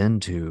rounds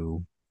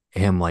into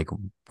him like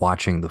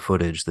watching the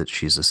footage that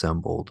she's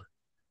assembled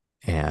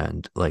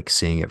and like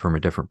seeing it from a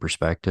different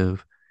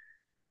perspective,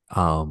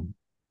 um,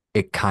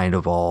 it kind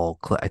of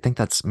I think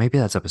that's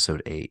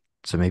episode 8.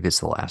 So maybe it's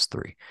the last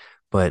three.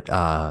 But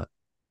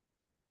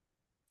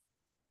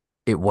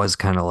it was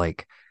kind of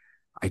like,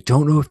 I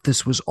don't know if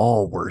this was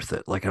all worth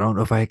it. Like, I don't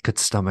know if I could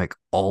stomach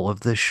all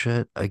of this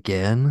shit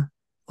again,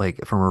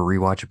 like from a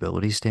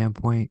rewatchability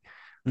standpoint,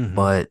 Mm-hmm.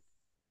 but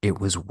it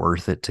was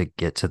worth it to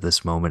get to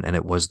this moment. And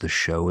it was the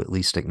show at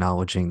least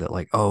acknowledging that,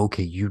 like, oh,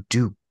 okay, you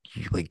do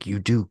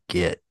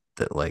get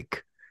that,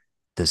 like,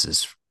 this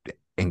is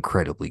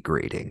incredibly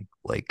grating.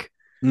 Like,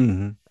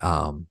 Mm-hmm.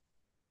 um,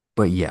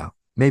 but yeah,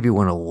 maybe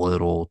went a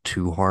little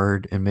too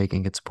hard in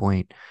making its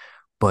point.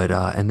 But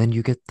and then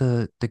you get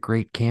the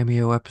great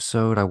cameo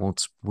episode. I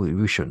won't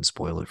we shouldn't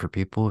spoil it for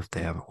people if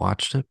they haven't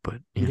watched it,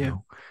 but Yeah.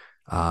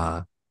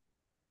 uh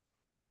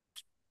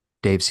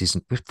Dave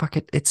season fuck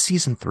it, it's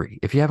season 3.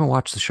 If you haven't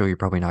watched the show, you're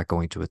probably not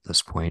going to at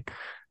this point.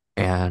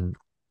 And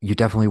you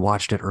definitely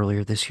watched it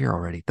earlier this year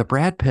already. The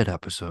Brad Pitt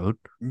episode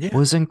Yeah.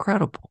 was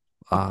incredible.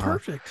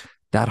 Perfect.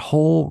 That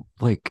whole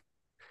like,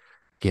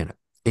 you know,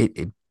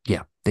 it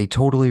yeah, they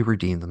totally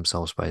redeemed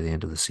themselves by the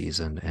end of the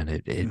season, and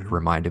it Mm-hmm.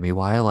 reminded me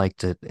why I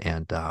liked it.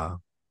 And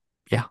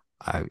yeah,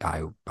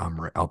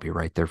 I'll be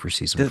right there for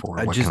season That 4.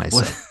 I What can just I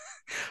what say?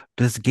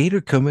 does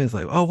Gator come in? It's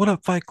like, oh, what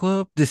up, Fight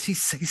Club? Does he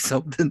say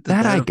something to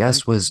That that I effect?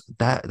 guess was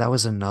that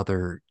was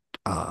another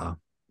uh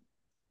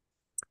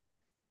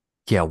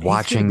yeah, He's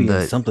got to be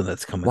in something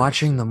that's coming up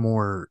watching the soon.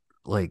 more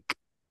like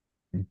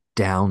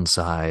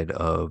downside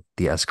of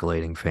the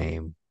escalating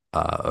fame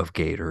of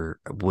Gator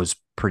was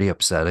pretty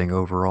upsetting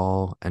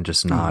overall, and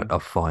just not Mm-hmm. a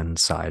fun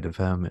side of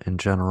him in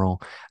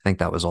general. I think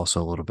that was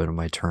also a little bit of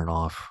my turn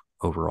off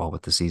overall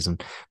with the season.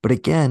 But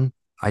again,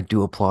 I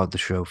do applaud the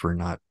show for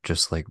not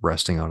just like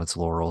resting on its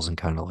laurels and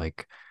kind of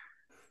like,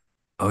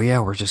 oh yeah,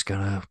 we're just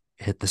gonna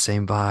hit the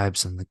same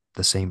vibes and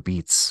the same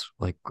beats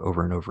like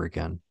over and over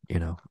again.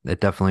 It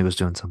definitely was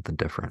doing something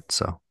different.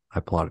 So I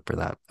applauded for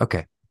that.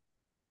 Okay,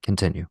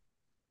 continue.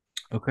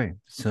 Okay,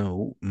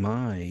 so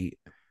my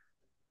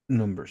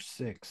number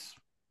 6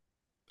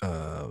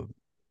 uh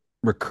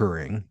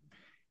recurring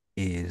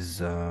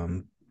is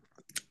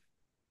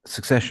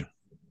Succession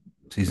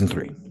season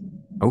 3.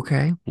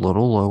 Okay, a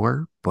little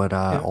lower, but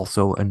Yeah.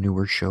 also a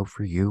newer show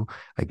for you.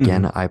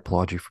 Again, Mm-hmm. I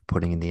applaud you for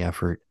putting in the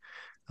effort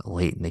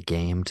late in the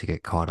game to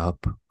get caught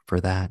up for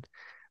that.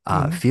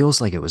 Mm-hmm.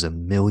 Feels like it was a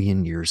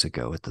million years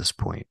ago at this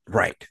point.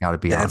 Right. Got to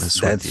be That's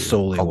honest with that's you.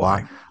 solely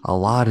why. A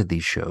lot of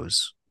these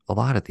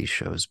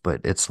shows,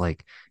 but it's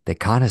like they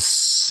kind of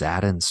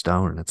sat in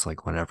stone. And it's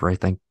like whenever I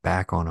think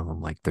back on them,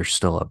 I'm like, they're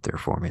still up there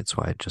for me. It's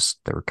why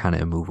they were kind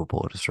of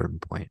immovable at a certain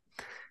point.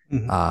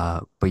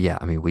 Mm-hmm. But yeah,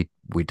 I mean,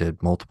 we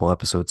did multiple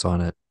episodes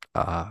on it.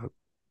 Uh,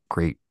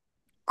 great,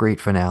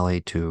 great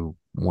finale to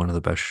one of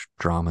the best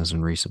dramas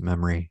in recent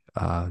memory.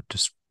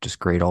 Just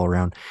great all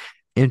around.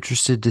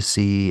 Interested to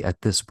see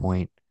at this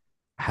point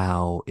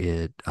how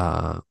it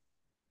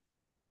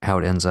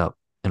ends up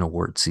in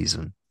award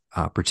season,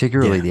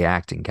 particularly Yeah. the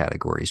acting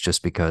categories,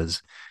 just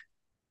because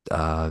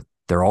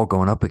they're all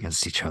going up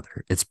against each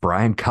other. It's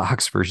Brian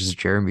Cox versus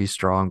Jeremy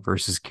Strong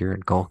versus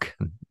Kieran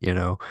Culkin.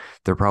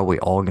 They're probably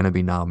all going to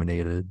be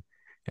nominated,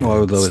 and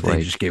Although it's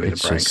they just like gave it to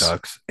it's Brian just.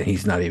 Cox, and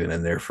he's not even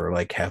in there for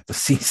like half the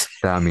season.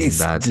 I mean he's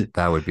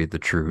that would be the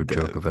true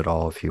joke the, of it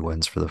all if he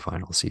wins for the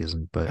final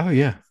season. But oh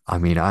yeah, I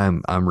mean,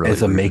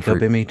 as a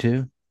makeup Emmy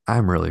too.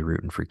 I'm really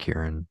rooting for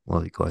Kieran.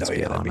 Like, let's Oh be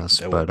yeah, honest.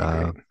 that would be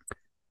great.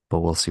 But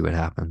we'll see what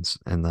happens.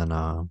 And then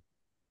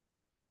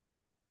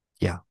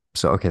yeah.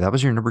 So okay, that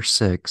was your number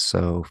 6.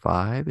 So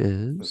 5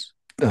 is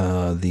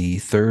The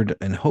third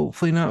and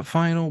hopefully not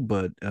final,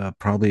 but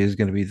probably is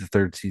going to be the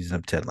third season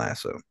of Ted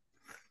Lasso.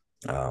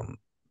 Um,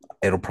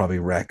 it'll probably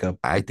rack up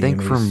I the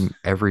think Emmys. from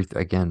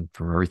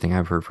everything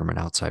I've heard from an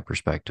outside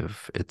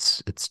perspective,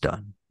 it's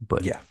done.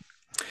 But Yeah,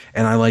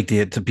 and I like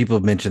the to people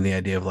have mentioned the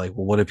idea of like,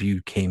 well, what if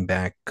you came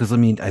back? Because I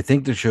mean, I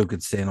think the show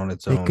could stand on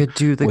its they own could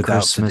do the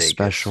without Christmas Sudeikis.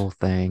 special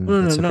thing.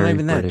 No, no, That's a no, not very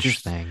even that. British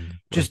Just, thing.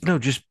 just Like, no,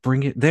 just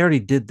bring it. They already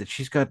did that.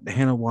 She's got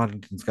Hannah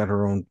Waddington's got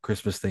her own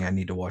Christmas thing I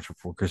need to watch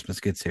before Christmas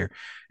gets here,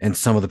 and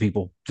some of the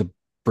people, the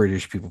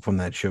British people from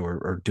that show,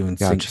 are doing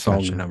sing gotcha, song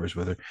gotcha. numbers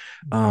with her.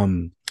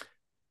 Um,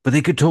 But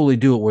they could totally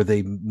do it where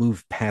they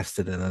move past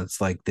it and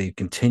it's like they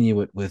continue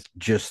it with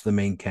just the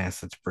main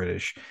cast that's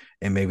British.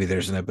 And maybe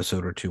there's an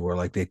episode or two where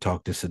like they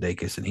talk to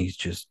Sudeikis and he's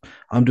just,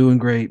 I'm doing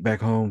great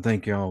back home.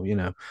 Thank y'all,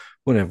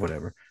 whatever,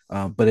 whatever.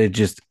 But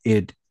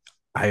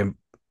I am,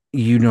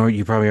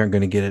 you probably aren't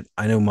going to get it.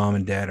 I know mom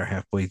and dad are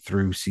halfway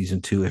through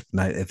season two, if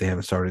not, if they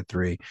haven't started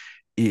three.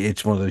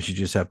 It's one of those you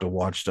just have to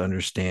watch to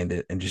understand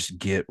it and just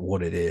get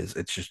what it is.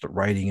 It's just the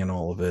writing and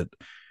all of it,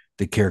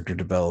 the character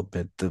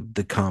development,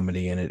 the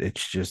comedy in it.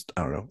 It's just,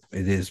 I don't know.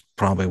 It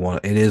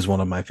is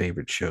one of my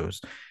favorite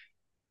shows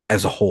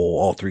as a whole,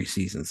 all three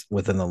seasons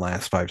within the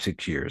last 5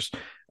 6 years.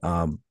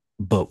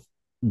 But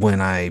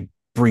when I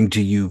bring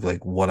to you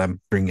like what I'm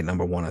bringing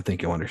number one, I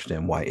think you'll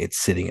understand why it's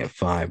sitting at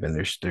five, and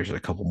there's a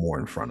couple more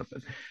in front of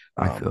it.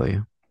 I Um, feel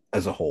you.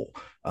 as a whole.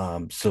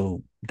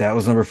 So that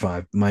was number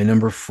five. My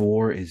number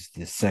four is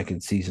the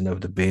second season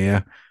of The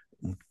Bear.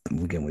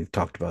 Again, we've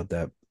talked about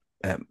that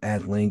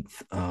at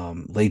length.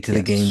 Late to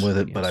the game Yes, with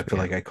it, but I yes, we feel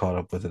have. like I caught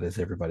up with it as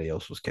everybody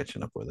else was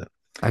catching up with it.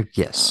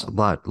 Yes, Um,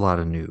 a lot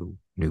of new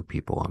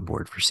people on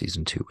board for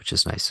season two, which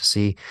is nice to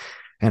see.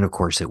 And of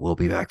course, it will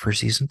be back for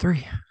season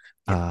three.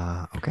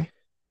 yeah. Okay.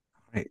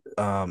 Right.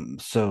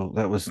 So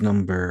that was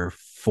number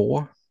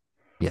four.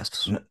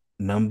 Yes.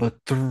 Number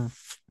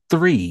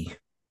three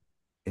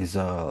is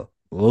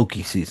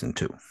Loki season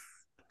two.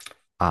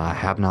 I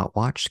have Um, not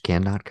watched,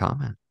 cannot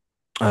comment.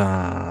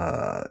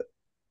 uh,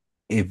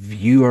 if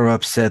you are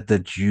upset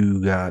that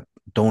you got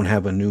don't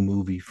have a new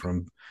movie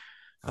from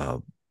uh,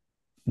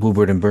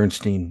 Woodward and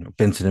Bernstein,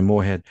 Benson and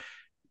Moorhead,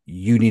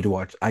 you need to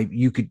watch.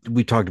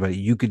 We talked about it.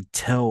 You could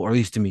tell, or at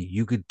least to me,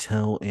 you could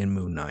tell in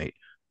Moon Knight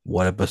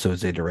what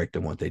episodes they directed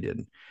and what they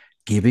didn't.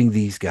 Giving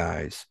these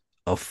guys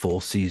a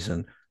full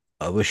season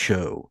of a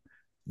show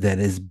that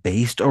is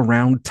based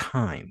around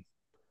time.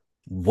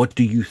 What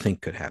do you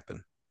think could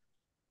happen?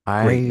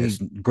 I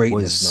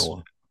Greatness, was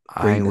Noah.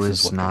 I Greatness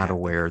is was what could not happen.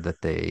 aware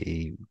that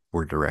they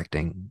were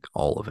directing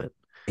all of it.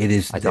 It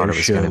is I thought their it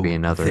was going to be show,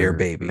 their another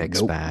baby.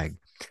 mixed Nope. bag.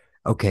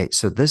 Okay,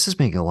 so this is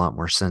making a lot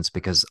more sense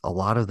because a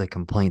lot of the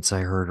complaints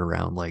I heard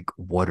around like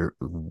what are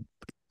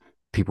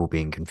people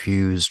being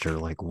confused or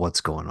like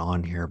what's going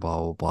on here, blah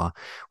blah blah,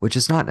 which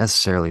is not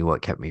necessarily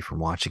what kept me from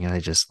watching it. I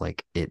just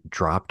like it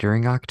dropped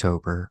during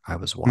October. I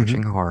was Mm-hmm.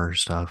 watching horror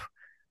stuff.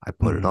 I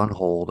put it Mm-hmm. on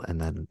hold and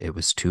then it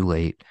was too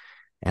late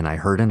and I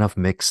heard enough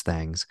mixed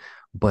things.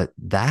 But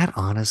that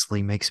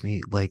honestly makes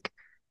me like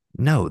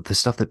no, the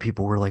stuff that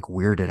people were like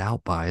weirded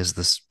out by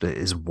The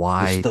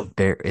stuff.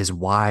 is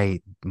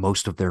why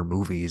most of their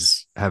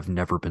movies have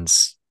never been,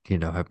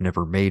 have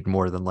never made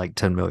more than like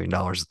 $10 million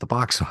at the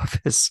box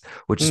office,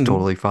 which is Mm-hmm.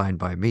 totally fine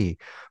by me.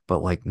 But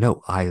like,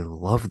 no, I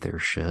love their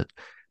shit.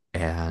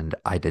 And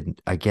I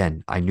didn't,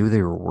 again, I knew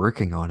they were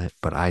working on it,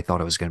 but I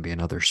thought it was going to be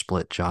another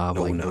split job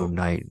Oh like no, Moon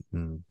Knight.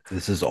 And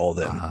this is all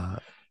them. uh,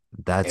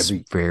 that's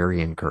Every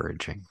very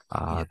encouraging.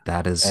 Yeah,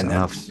 That is and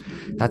enough. that's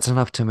That's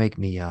enough to make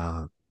me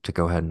to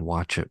go ahead and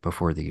watch it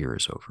before the year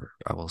is over.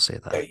 I will say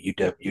that. you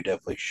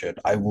definitely should.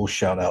 I will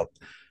shout out,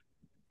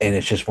 and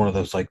it's just one of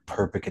those like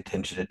perfect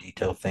attention to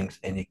detail things,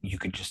 and you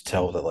could just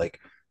tell that like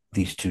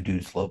these two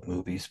dudes love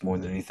movies more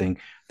than anything.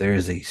 There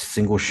is a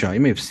single shot. You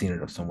may have seen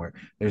it somewhere.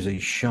 There's a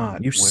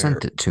shot You where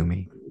sent it to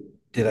me.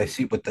 did I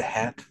see it with the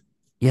hat?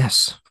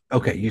 Yes.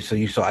 Okay, you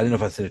saw. I didn't know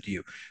if I said it to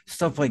you.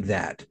 Stuff like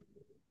that,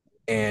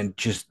 and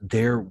just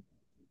their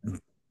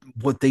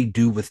what they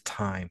do with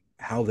time,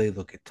 how they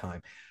look at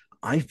time.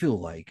 I feel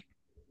like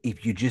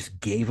if you just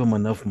gave them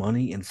enough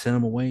money and sent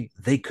them away,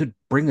 they could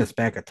bring us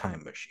back a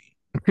time machine.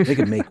 They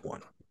could make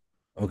one.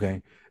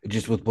 Okay,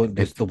 just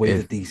the way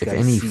that these If guys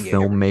any see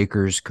everything.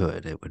 filmmakers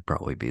could, it would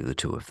probably be the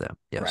two of them.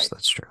 Yes, Right.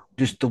 that's true.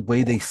 Just the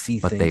way they see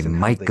But they things and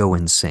how might they. go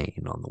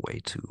insane on the way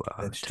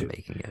That's to true.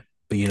 making it.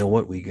 But you know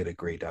what? We get a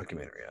great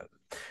documentary out of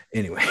it.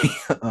 Anyway,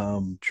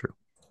 True.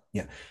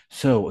 yeah.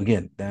 So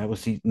again, that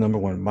was the number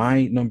one.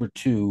 My number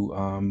two,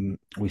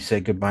 we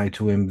said goodbye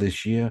to him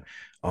this year.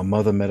 Our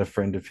mother met a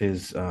friend of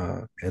his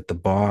at the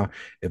bar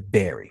at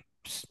Barry,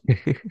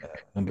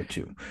 number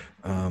two.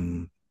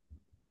 Um,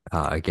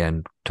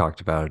 Again,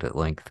 talked about it at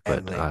length,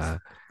 at but length.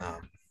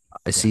 Um,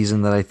 a yeah.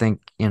 season that I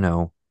think,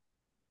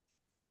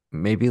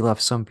 maybe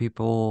left some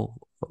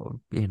people,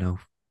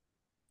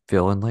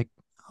 feeling like,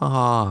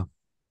 ah,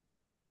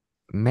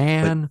 But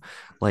man,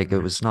 like it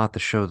was not the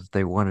show that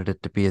they wanted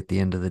it to be at the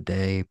end of the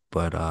day.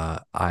 But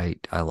I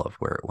love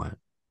where it went,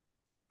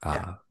 yeah,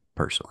 uh,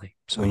 personally.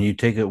 when So you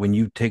take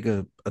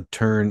a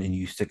turn and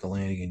you stick a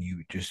landing and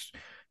you just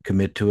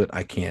commit to it,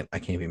 I can't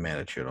be mad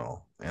at you at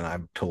all. And I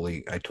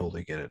totally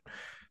get it.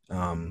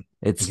 Again,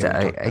 we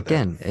talked about that.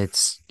 again,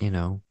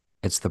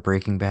 it's the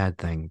Breaking Bad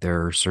thing.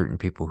 There are certain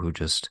people who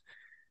just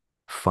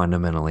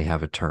fundamentally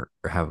have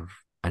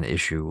an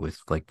issue with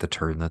like the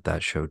turn that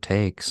that show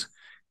takes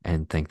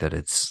and think that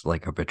it's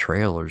like a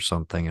betrayal or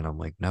something. And I'm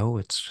like, no,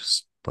 it's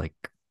just like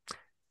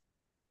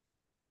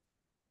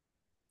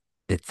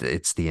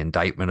it's the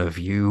indictment of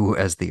you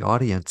as the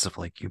audience of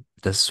like you.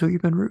 This is who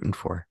you've been rooting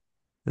for.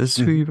 This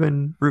is who Mhm. you've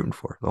been rooting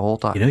for the whole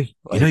time. You know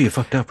Like you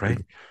fucked up, right?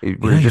 You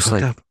know we're you just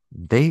fucked like up.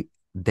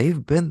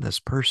 they've been this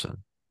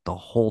person. the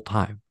whole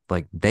time.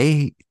 Like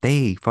they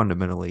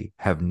fundamentally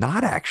have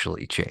not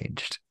actually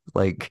changed.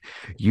 Like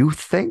you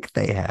think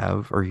they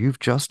have, or you've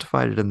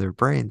justified it in their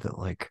brain that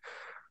like,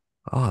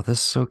 oh,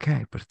 this is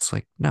okay, but it's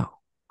like, no.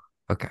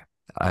 Okay.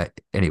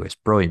 Anyways,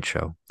 brilliant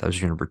show. That was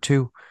your number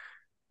two.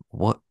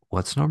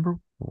 What's number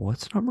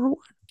one?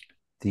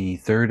 The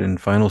third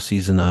and final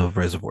season of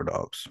Reservoir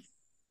Dogs.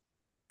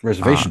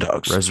 Reservation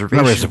Dogs, not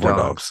Reservation Reservoir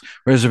Dogs. Dogs.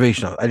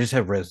 Reservation Dogs. I just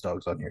have Res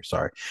Dogs on here.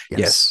 Sorry.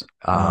 Yes.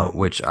 Yes.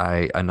 Which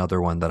I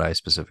another one that I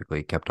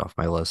specifically kept off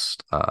my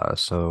list,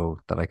 so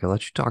that I could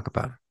let you talk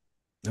about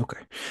it. Okay.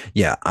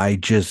 Yeah. I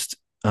just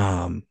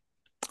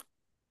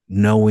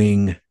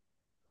knowing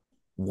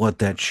what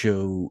that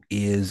show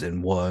is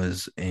and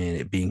was, and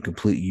it being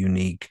completely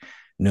unique,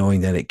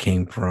 knowing that it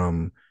came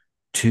from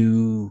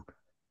two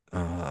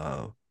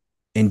uh,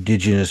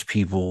 indigenous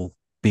people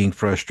being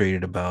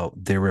frustrated about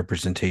their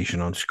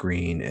representation on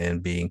screen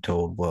and being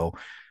told, well,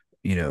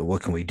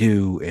 what can we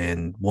do?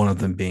 And one of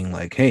them being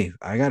like, hey,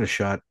 I got a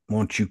shot. Why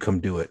don't you come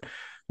do it?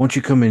 Why don't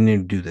you come in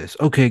and do this?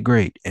 Okay,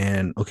 great.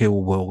 And okay,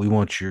 well, we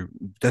want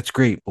that's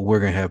great, but we're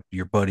going to have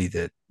your buddy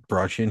that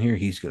brought you in here.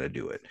 He's going to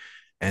do it.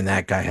 And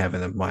that guy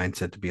having the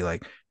mindset to be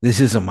like,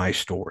 this isn't my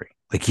story.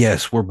 Like,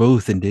 yes, we're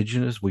both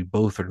indigenous. We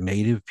both are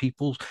native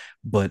peoples,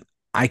 but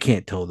I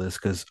can't tell this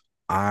because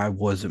I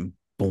wasn't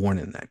born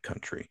in that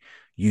country.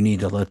 You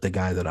need to let the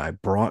guy that I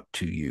brought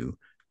to you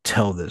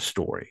tell this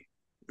story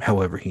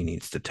however he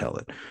needs to tell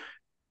it.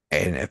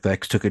 And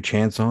FX took a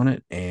chance on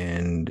it,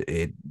 and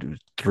it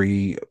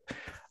three.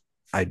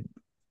 I.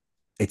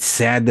 It's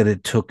sad that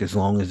it took as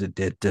long as it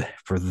did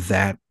for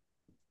that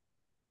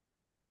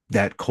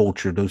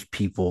culture, those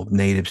people,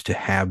 natives, to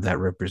have that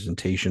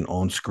representation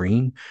on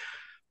screen.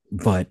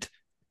 But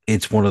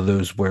it's one of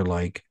those where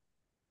like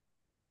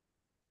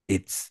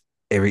it's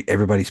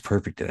everybody's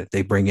perfect at it.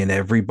 They bring in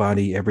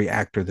everybody, every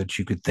actor that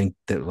you could think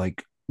that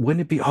like wouldn't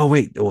it be? Oh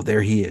wait, oh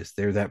there he is.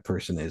 There that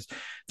person is.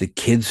 The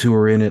kids who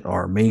are in it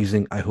are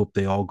amazing. I hope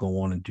they all go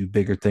on and do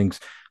bigger things.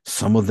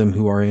 Some of them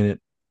who are in it,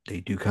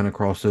 they do kind of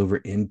cross over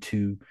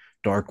into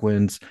Dark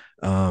Winds.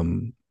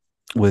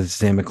 With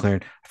Sam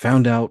McLaren, I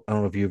found out. I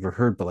don't know if you ever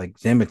heard, but like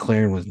Sam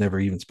McLaren was never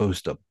even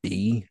supposed to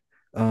be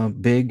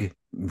big.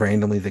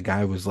 Randomly, the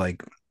guy was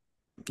like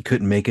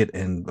couldn't make it,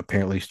 and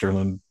apparently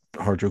Sterling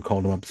Harjo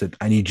called him up and said,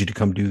 "I need you to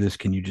come do this.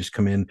 Can you just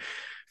come in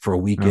for a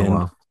Oh weekend?"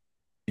 wow.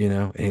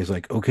 And he's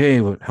like, "Okay,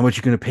 well, how much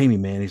you gonna pay me,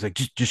 man?" He's like,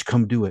 "Just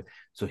come do it."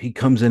 So he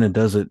comes in and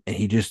does it, and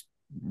he just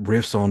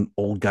riffs on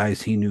old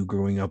guys he knew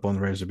growing up on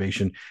the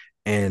reservation,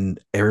 and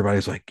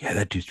everybody's like, "Yeah,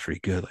 that dude's pretty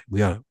good.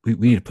 Like, we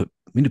need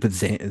to put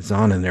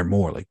Zahn in there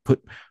more. Like,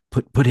 put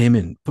him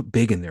in, put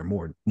Big in there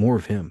more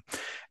of him."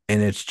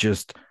 And it's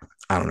just,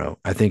 I don't know.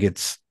 I think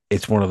it's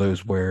one of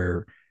those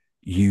where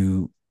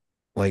you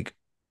like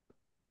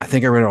I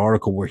think I read an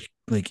article where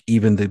like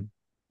even the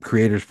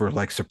creators were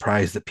like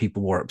surprised that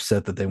people were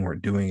upset that they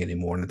weren't doing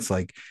anymore. And it's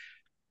like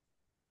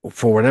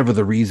for whatever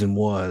the reason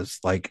was,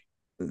 like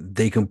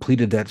they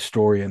completed that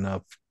story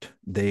enough.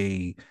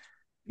 They,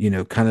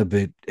 kind of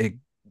it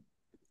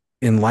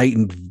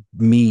enlightened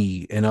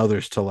me and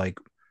others to like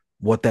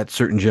what that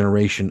certain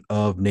generation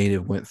of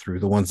native went through.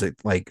 The ones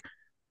that like,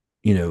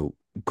 you know,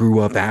 grew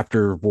up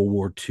after World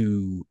War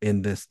II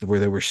in this where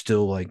they were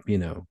still like,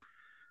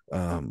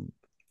 um,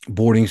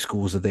 boarding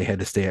schools that they had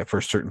to stay at for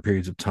certain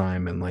periods of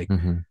time, and like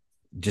Hmm.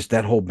 just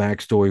that whole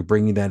backstory,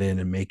 bringing that in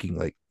and making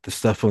like the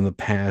stuff from the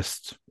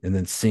past and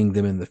then seeing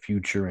them in the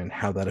future and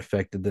how that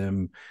affected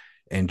them,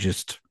 and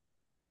just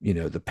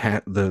the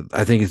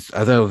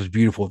I thought it was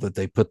beautiful that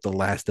they put the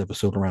last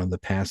episode around the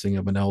passing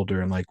of an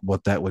elder and like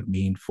what that would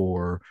mean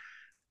for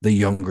the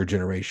younger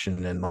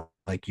generation, and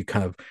like you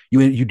kind of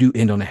you do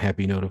end on a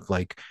happy note of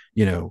like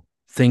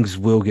things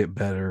will get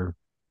better,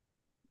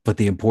 but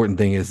the important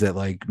thing is that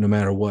like no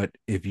matter what,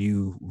 if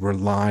you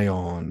rely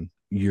on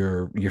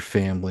your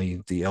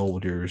family, the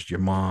elders, your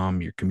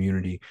mom, your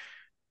community,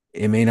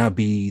 it may not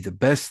be the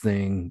best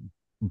thing,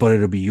 but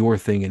it'll be your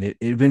thing, and it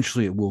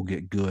eventually it will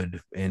get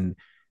good. And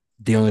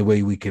the only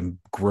way we can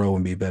grow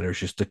and be better is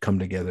just to come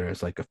together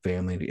as like a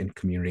family and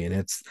community. And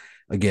it's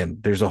again,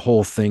 there's a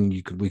whole thing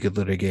we could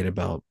litigate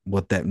about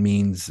what that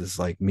means, is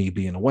like me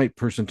being a white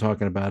person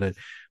talking about it,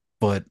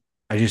 but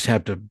I just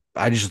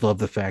love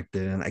the fact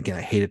that, and again,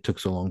 I hate it took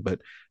so long,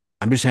 but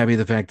I'm just happy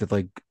the fact that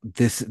like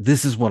this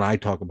is what I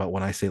talk about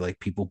when I say like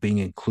people being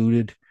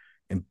included,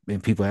 and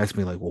people ask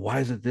me like, well, why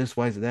is it this?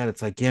 Why is it that?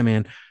 It's like, yeah,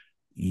 man,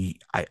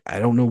 I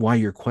don't know why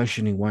you're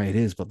questioning why it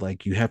is, but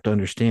like you have to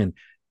understand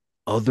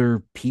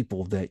other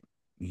people that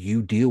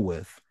you deal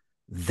with,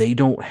 they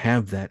don't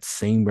have that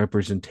same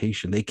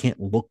representation. They can't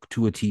look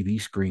to a TV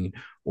screen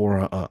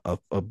or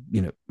a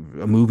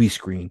movie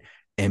screen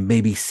and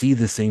maybe see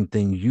the same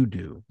thing you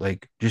do.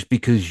 Like just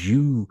because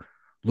you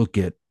look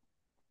at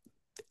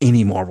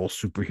any Marvel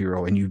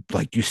superhero and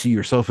you see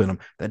yourself in them,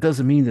 that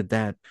doesn't mean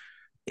that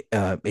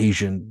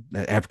Asian,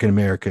 that African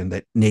American,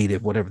 that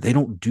Native, whatever, they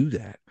don't do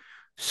that.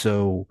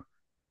 So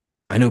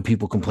I know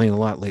people complain a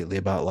lot lately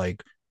about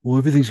like well,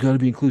 everything's got to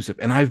be inclusive.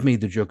 And I've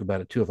made the joke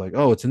about it too of like,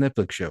 oh, it's a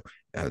Netflix show.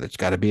 There's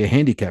got to be a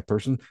handicapped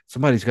person.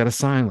 Somebody's got to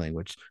sign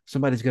language.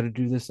 Somebody's got to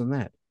do this and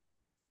that.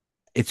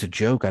 It's a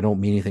joke. I don't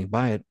mean anything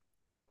by it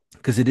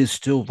because it is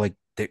still like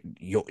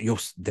you'll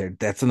there.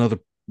 That's another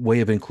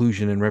way of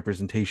inclusion and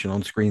representation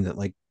on screen that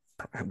like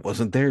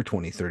wasn't there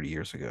 20, 30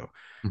 years ago.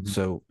 Mhm.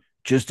 So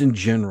just in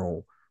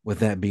general, with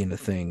that being a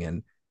thing,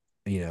 and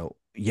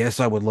yes,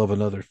 I would love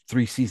another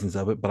 3 seasons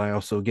of it, but I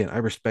also, again, I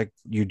respect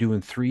you're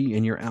doing three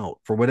and you're out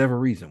for whatever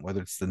reason,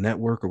 whether it's the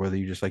network or whether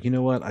you're just like, you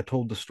know what, I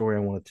told the story I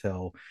want to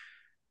tell.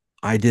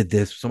 I did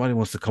this. Somebody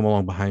wants to come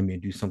along behind me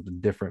and do something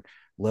different.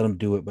 Let them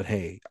do it. But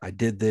hey, I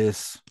did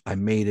this. I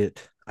made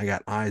it. I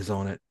got eyes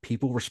on it.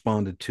 People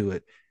responded to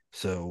it.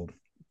 So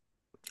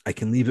I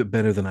can leave it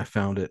better than I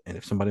found it. And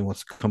if somebody wants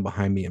to come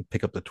behind me and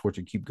pick up the torch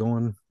and keep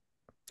going,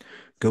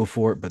 go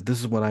for it. But this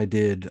is what I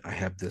did. I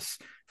have this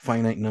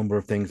finite number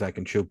of things I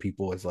can show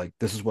people as like,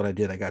 this is what I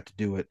did. I got to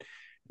do it.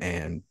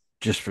 And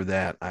just for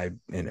that,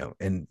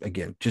 and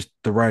again, just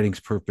the writing's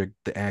perfect.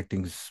 The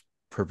acting's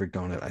perfect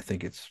on it. I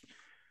think it's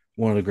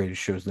one of the greatest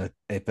shows that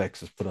FX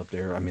has put up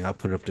there. I mean, I'll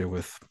put it up there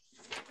with,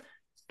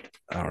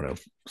 I don't know,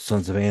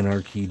 Sons of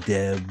Anarchy,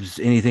 Debs,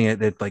 anything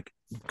that like,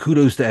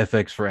 kudos to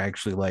FX for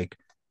actually like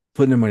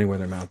putting their money where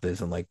their mouth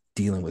is and like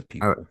dealing with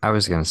people. I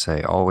was gonna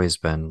say always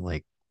been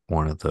like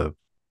one of the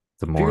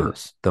more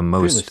Fearless, the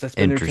fearless. most That's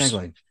been their interest.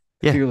 tagline.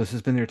 Yeah, Fearless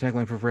has been their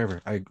tagline for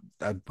forever. but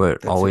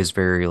That's it. always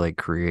very like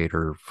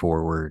creator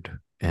forward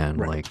and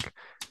Right. like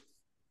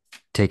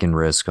taking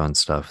risk on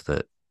stuff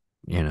that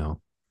you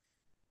know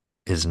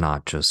is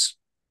not just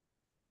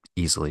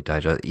easily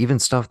digest. Even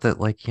stuff that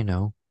like you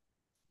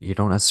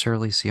don't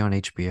necessarily see on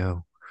HBO. Yeah.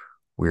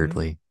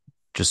 Weirdly,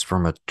 just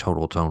from a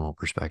total tonal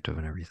perspective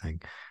and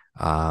everything.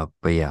 But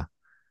yeah,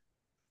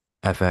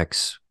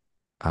 FX,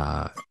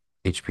 uh,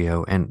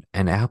 HBO,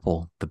 and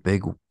Apple, the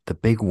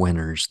big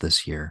winners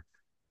this year.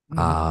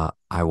 Mm-hmm.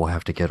 I will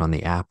have to get on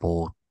the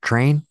Apple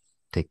train,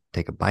 take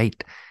a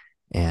bite,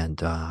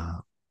 and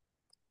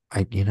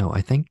I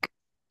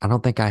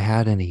don't think I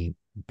had any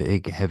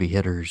big heavy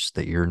hitters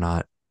that you're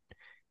not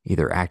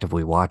either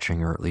actively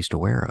watching or at least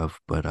aware of.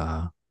 But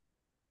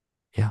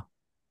yeah,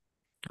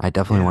 I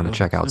definitely Yeah, I want to don't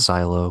check think out so.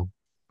 Silo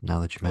now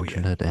that you Oh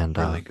mentioned yeah, it,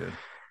 really good.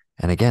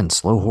 and again,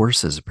 Slow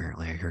Horses.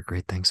 Apparently, I hear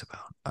great things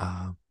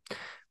about.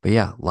 But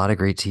yeah, a lot of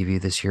great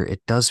TV this year.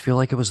 It does feel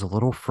like it was a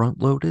little front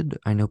loaded.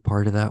 I know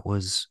part of that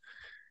was,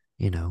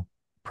 you know,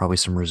 probably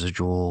some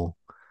residual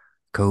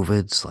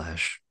COVID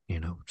slash,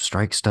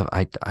 strike stuff.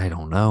 I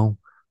don't know,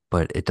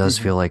 but it does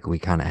Mm-hmm. feel like we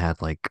kind of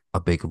had like a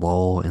big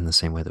lull in the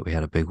same way that we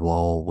had a big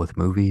lull with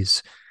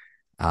movies.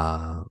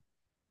 Uh,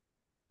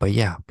 but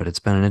yeah, but it's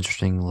been an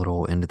interesting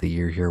little end of the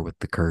year here with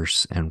The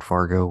Curse and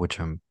Fargo, which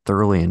I'm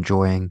thoroughly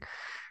enjoying.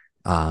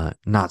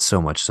 Not so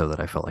much so that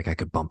I felt like I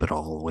could bump it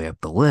all the way up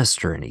the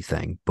list or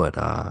anything, but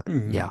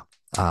Mm-hmm. yeah.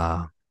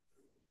 Uh,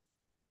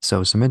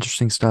 so some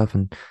interesting stuff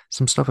and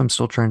some stuff I'm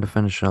still trying to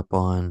finish up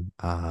on,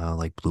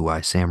 like Blue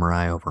Eye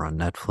Samurai over on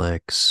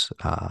Netflix,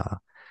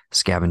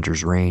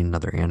 Scavenger's Reign,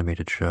 another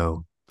animated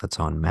show that's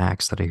on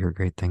Max that I hear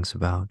great things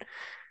about.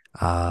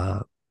 Uh,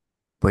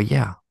 but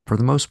yeah, for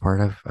the most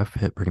part, I've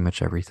hit pretty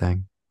much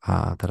everything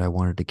that I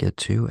wanted to get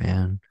to,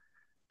 and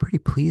pretty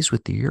pleased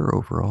with the year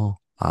overall.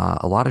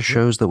 A lot of Yep.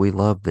 shows that we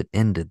love that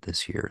ended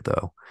this year,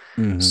 though.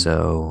 Mm-hmm.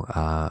 So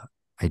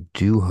I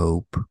do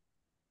hope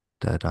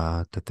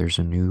that there's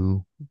a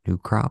new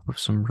crop of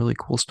some really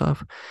cool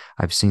stuff.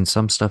 I've seen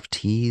some stuff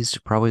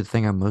teased. Probably the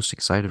thing I'm most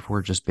excited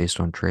for, just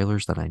based on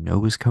trailers that I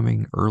know is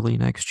coming early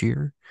next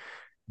year,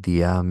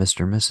 the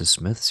Mr. and Mrs.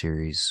 Smith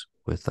series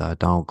with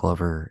Donald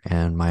Glover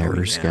and Maya Oh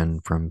yeah.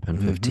 Erskine from Pen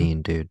Mm-hmm.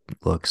 15. Dude,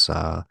 looks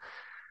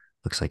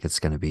like it's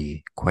going to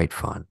be quite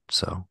fun.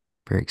 So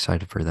very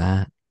excited for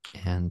that.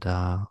 And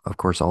of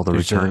course, all the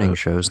There's returning a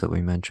shows that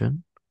we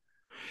mentioned.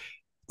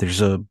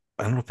 there's a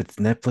I don't know if it's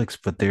Netflix,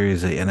 but there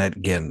is a, and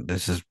again,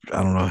 this is,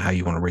 I don't know how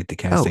you want to rate the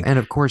Oh, casting. and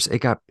of course, it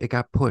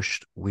got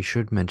pushed. We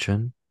should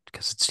mention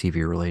because it's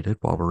TV related.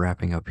 While we're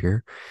wrapping up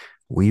here,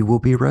 we will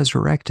be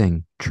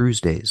resurrecting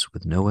Tuesdays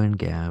with Noah and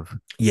Gav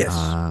Yes.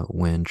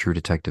 when True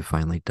Detective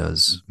finally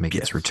does make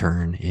its Yes.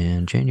 return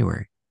in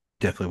January.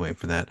 Definitely waiting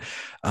for that.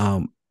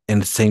 And at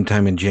the same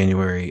time in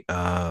January,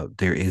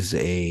 there is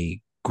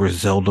a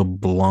Griselda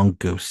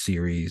Blanco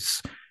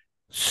series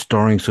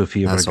starring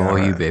Sofia That's all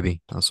you, Vergara.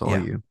 baby. That's all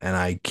Yeah, you. and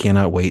I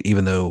cannot wait.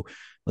 Even though,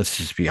 let's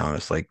just be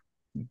honest, like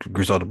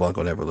Griselda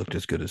Blanco never looked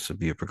as good as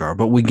Sofia Vergara,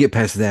 but we get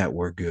past that,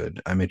 we're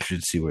good. I'm interested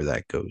to see where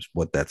that goes,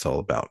 what that's all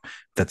about. If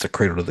that's a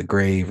cradle to the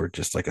grave or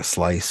just like a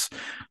slice.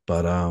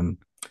 But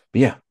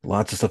yeah,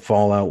 lots of stuff.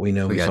 Fallout. We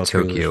know We we got saw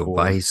trailers Tokyo for.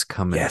 Vice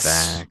coming Yes,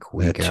 back.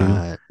 We that too.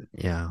 got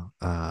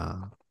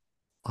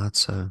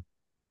lots of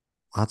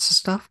lots of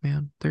stuff,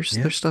 man. Yeah.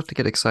 There's stuff to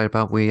get excited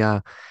about. We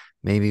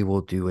maybe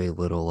we'll do a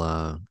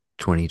little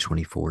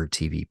 2024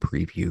 TV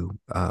preview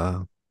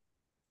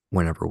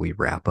whenever we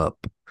wrap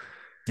up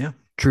Yeah.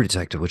 True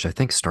Detective, which I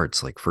think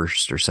starts like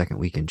first or second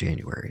week in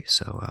January.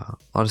 So a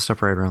lot of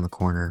stuff right around the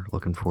corner.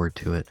 Looking forward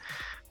to it.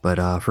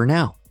 But for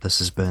now, this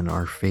has been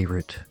our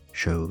favorite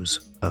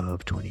shows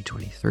of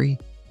 2023.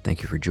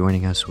 Thank you for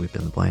joining us. We've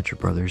been the Blanchard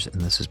Brothers,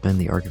 and this has been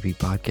the Arc of E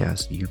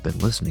podcast. You've been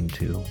listening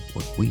to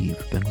what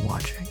we've been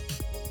watching.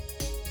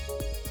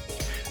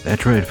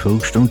 That's right,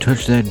 folks. Don't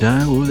touch that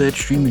dial or that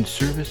streaming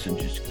service and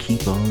just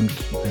keep on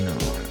keeping on.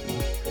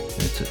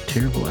 That's a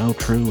terrible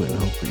outro, and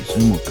hopefully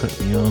Zoom will cut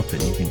me off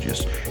and you can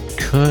just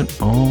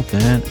cut all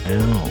that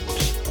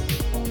out.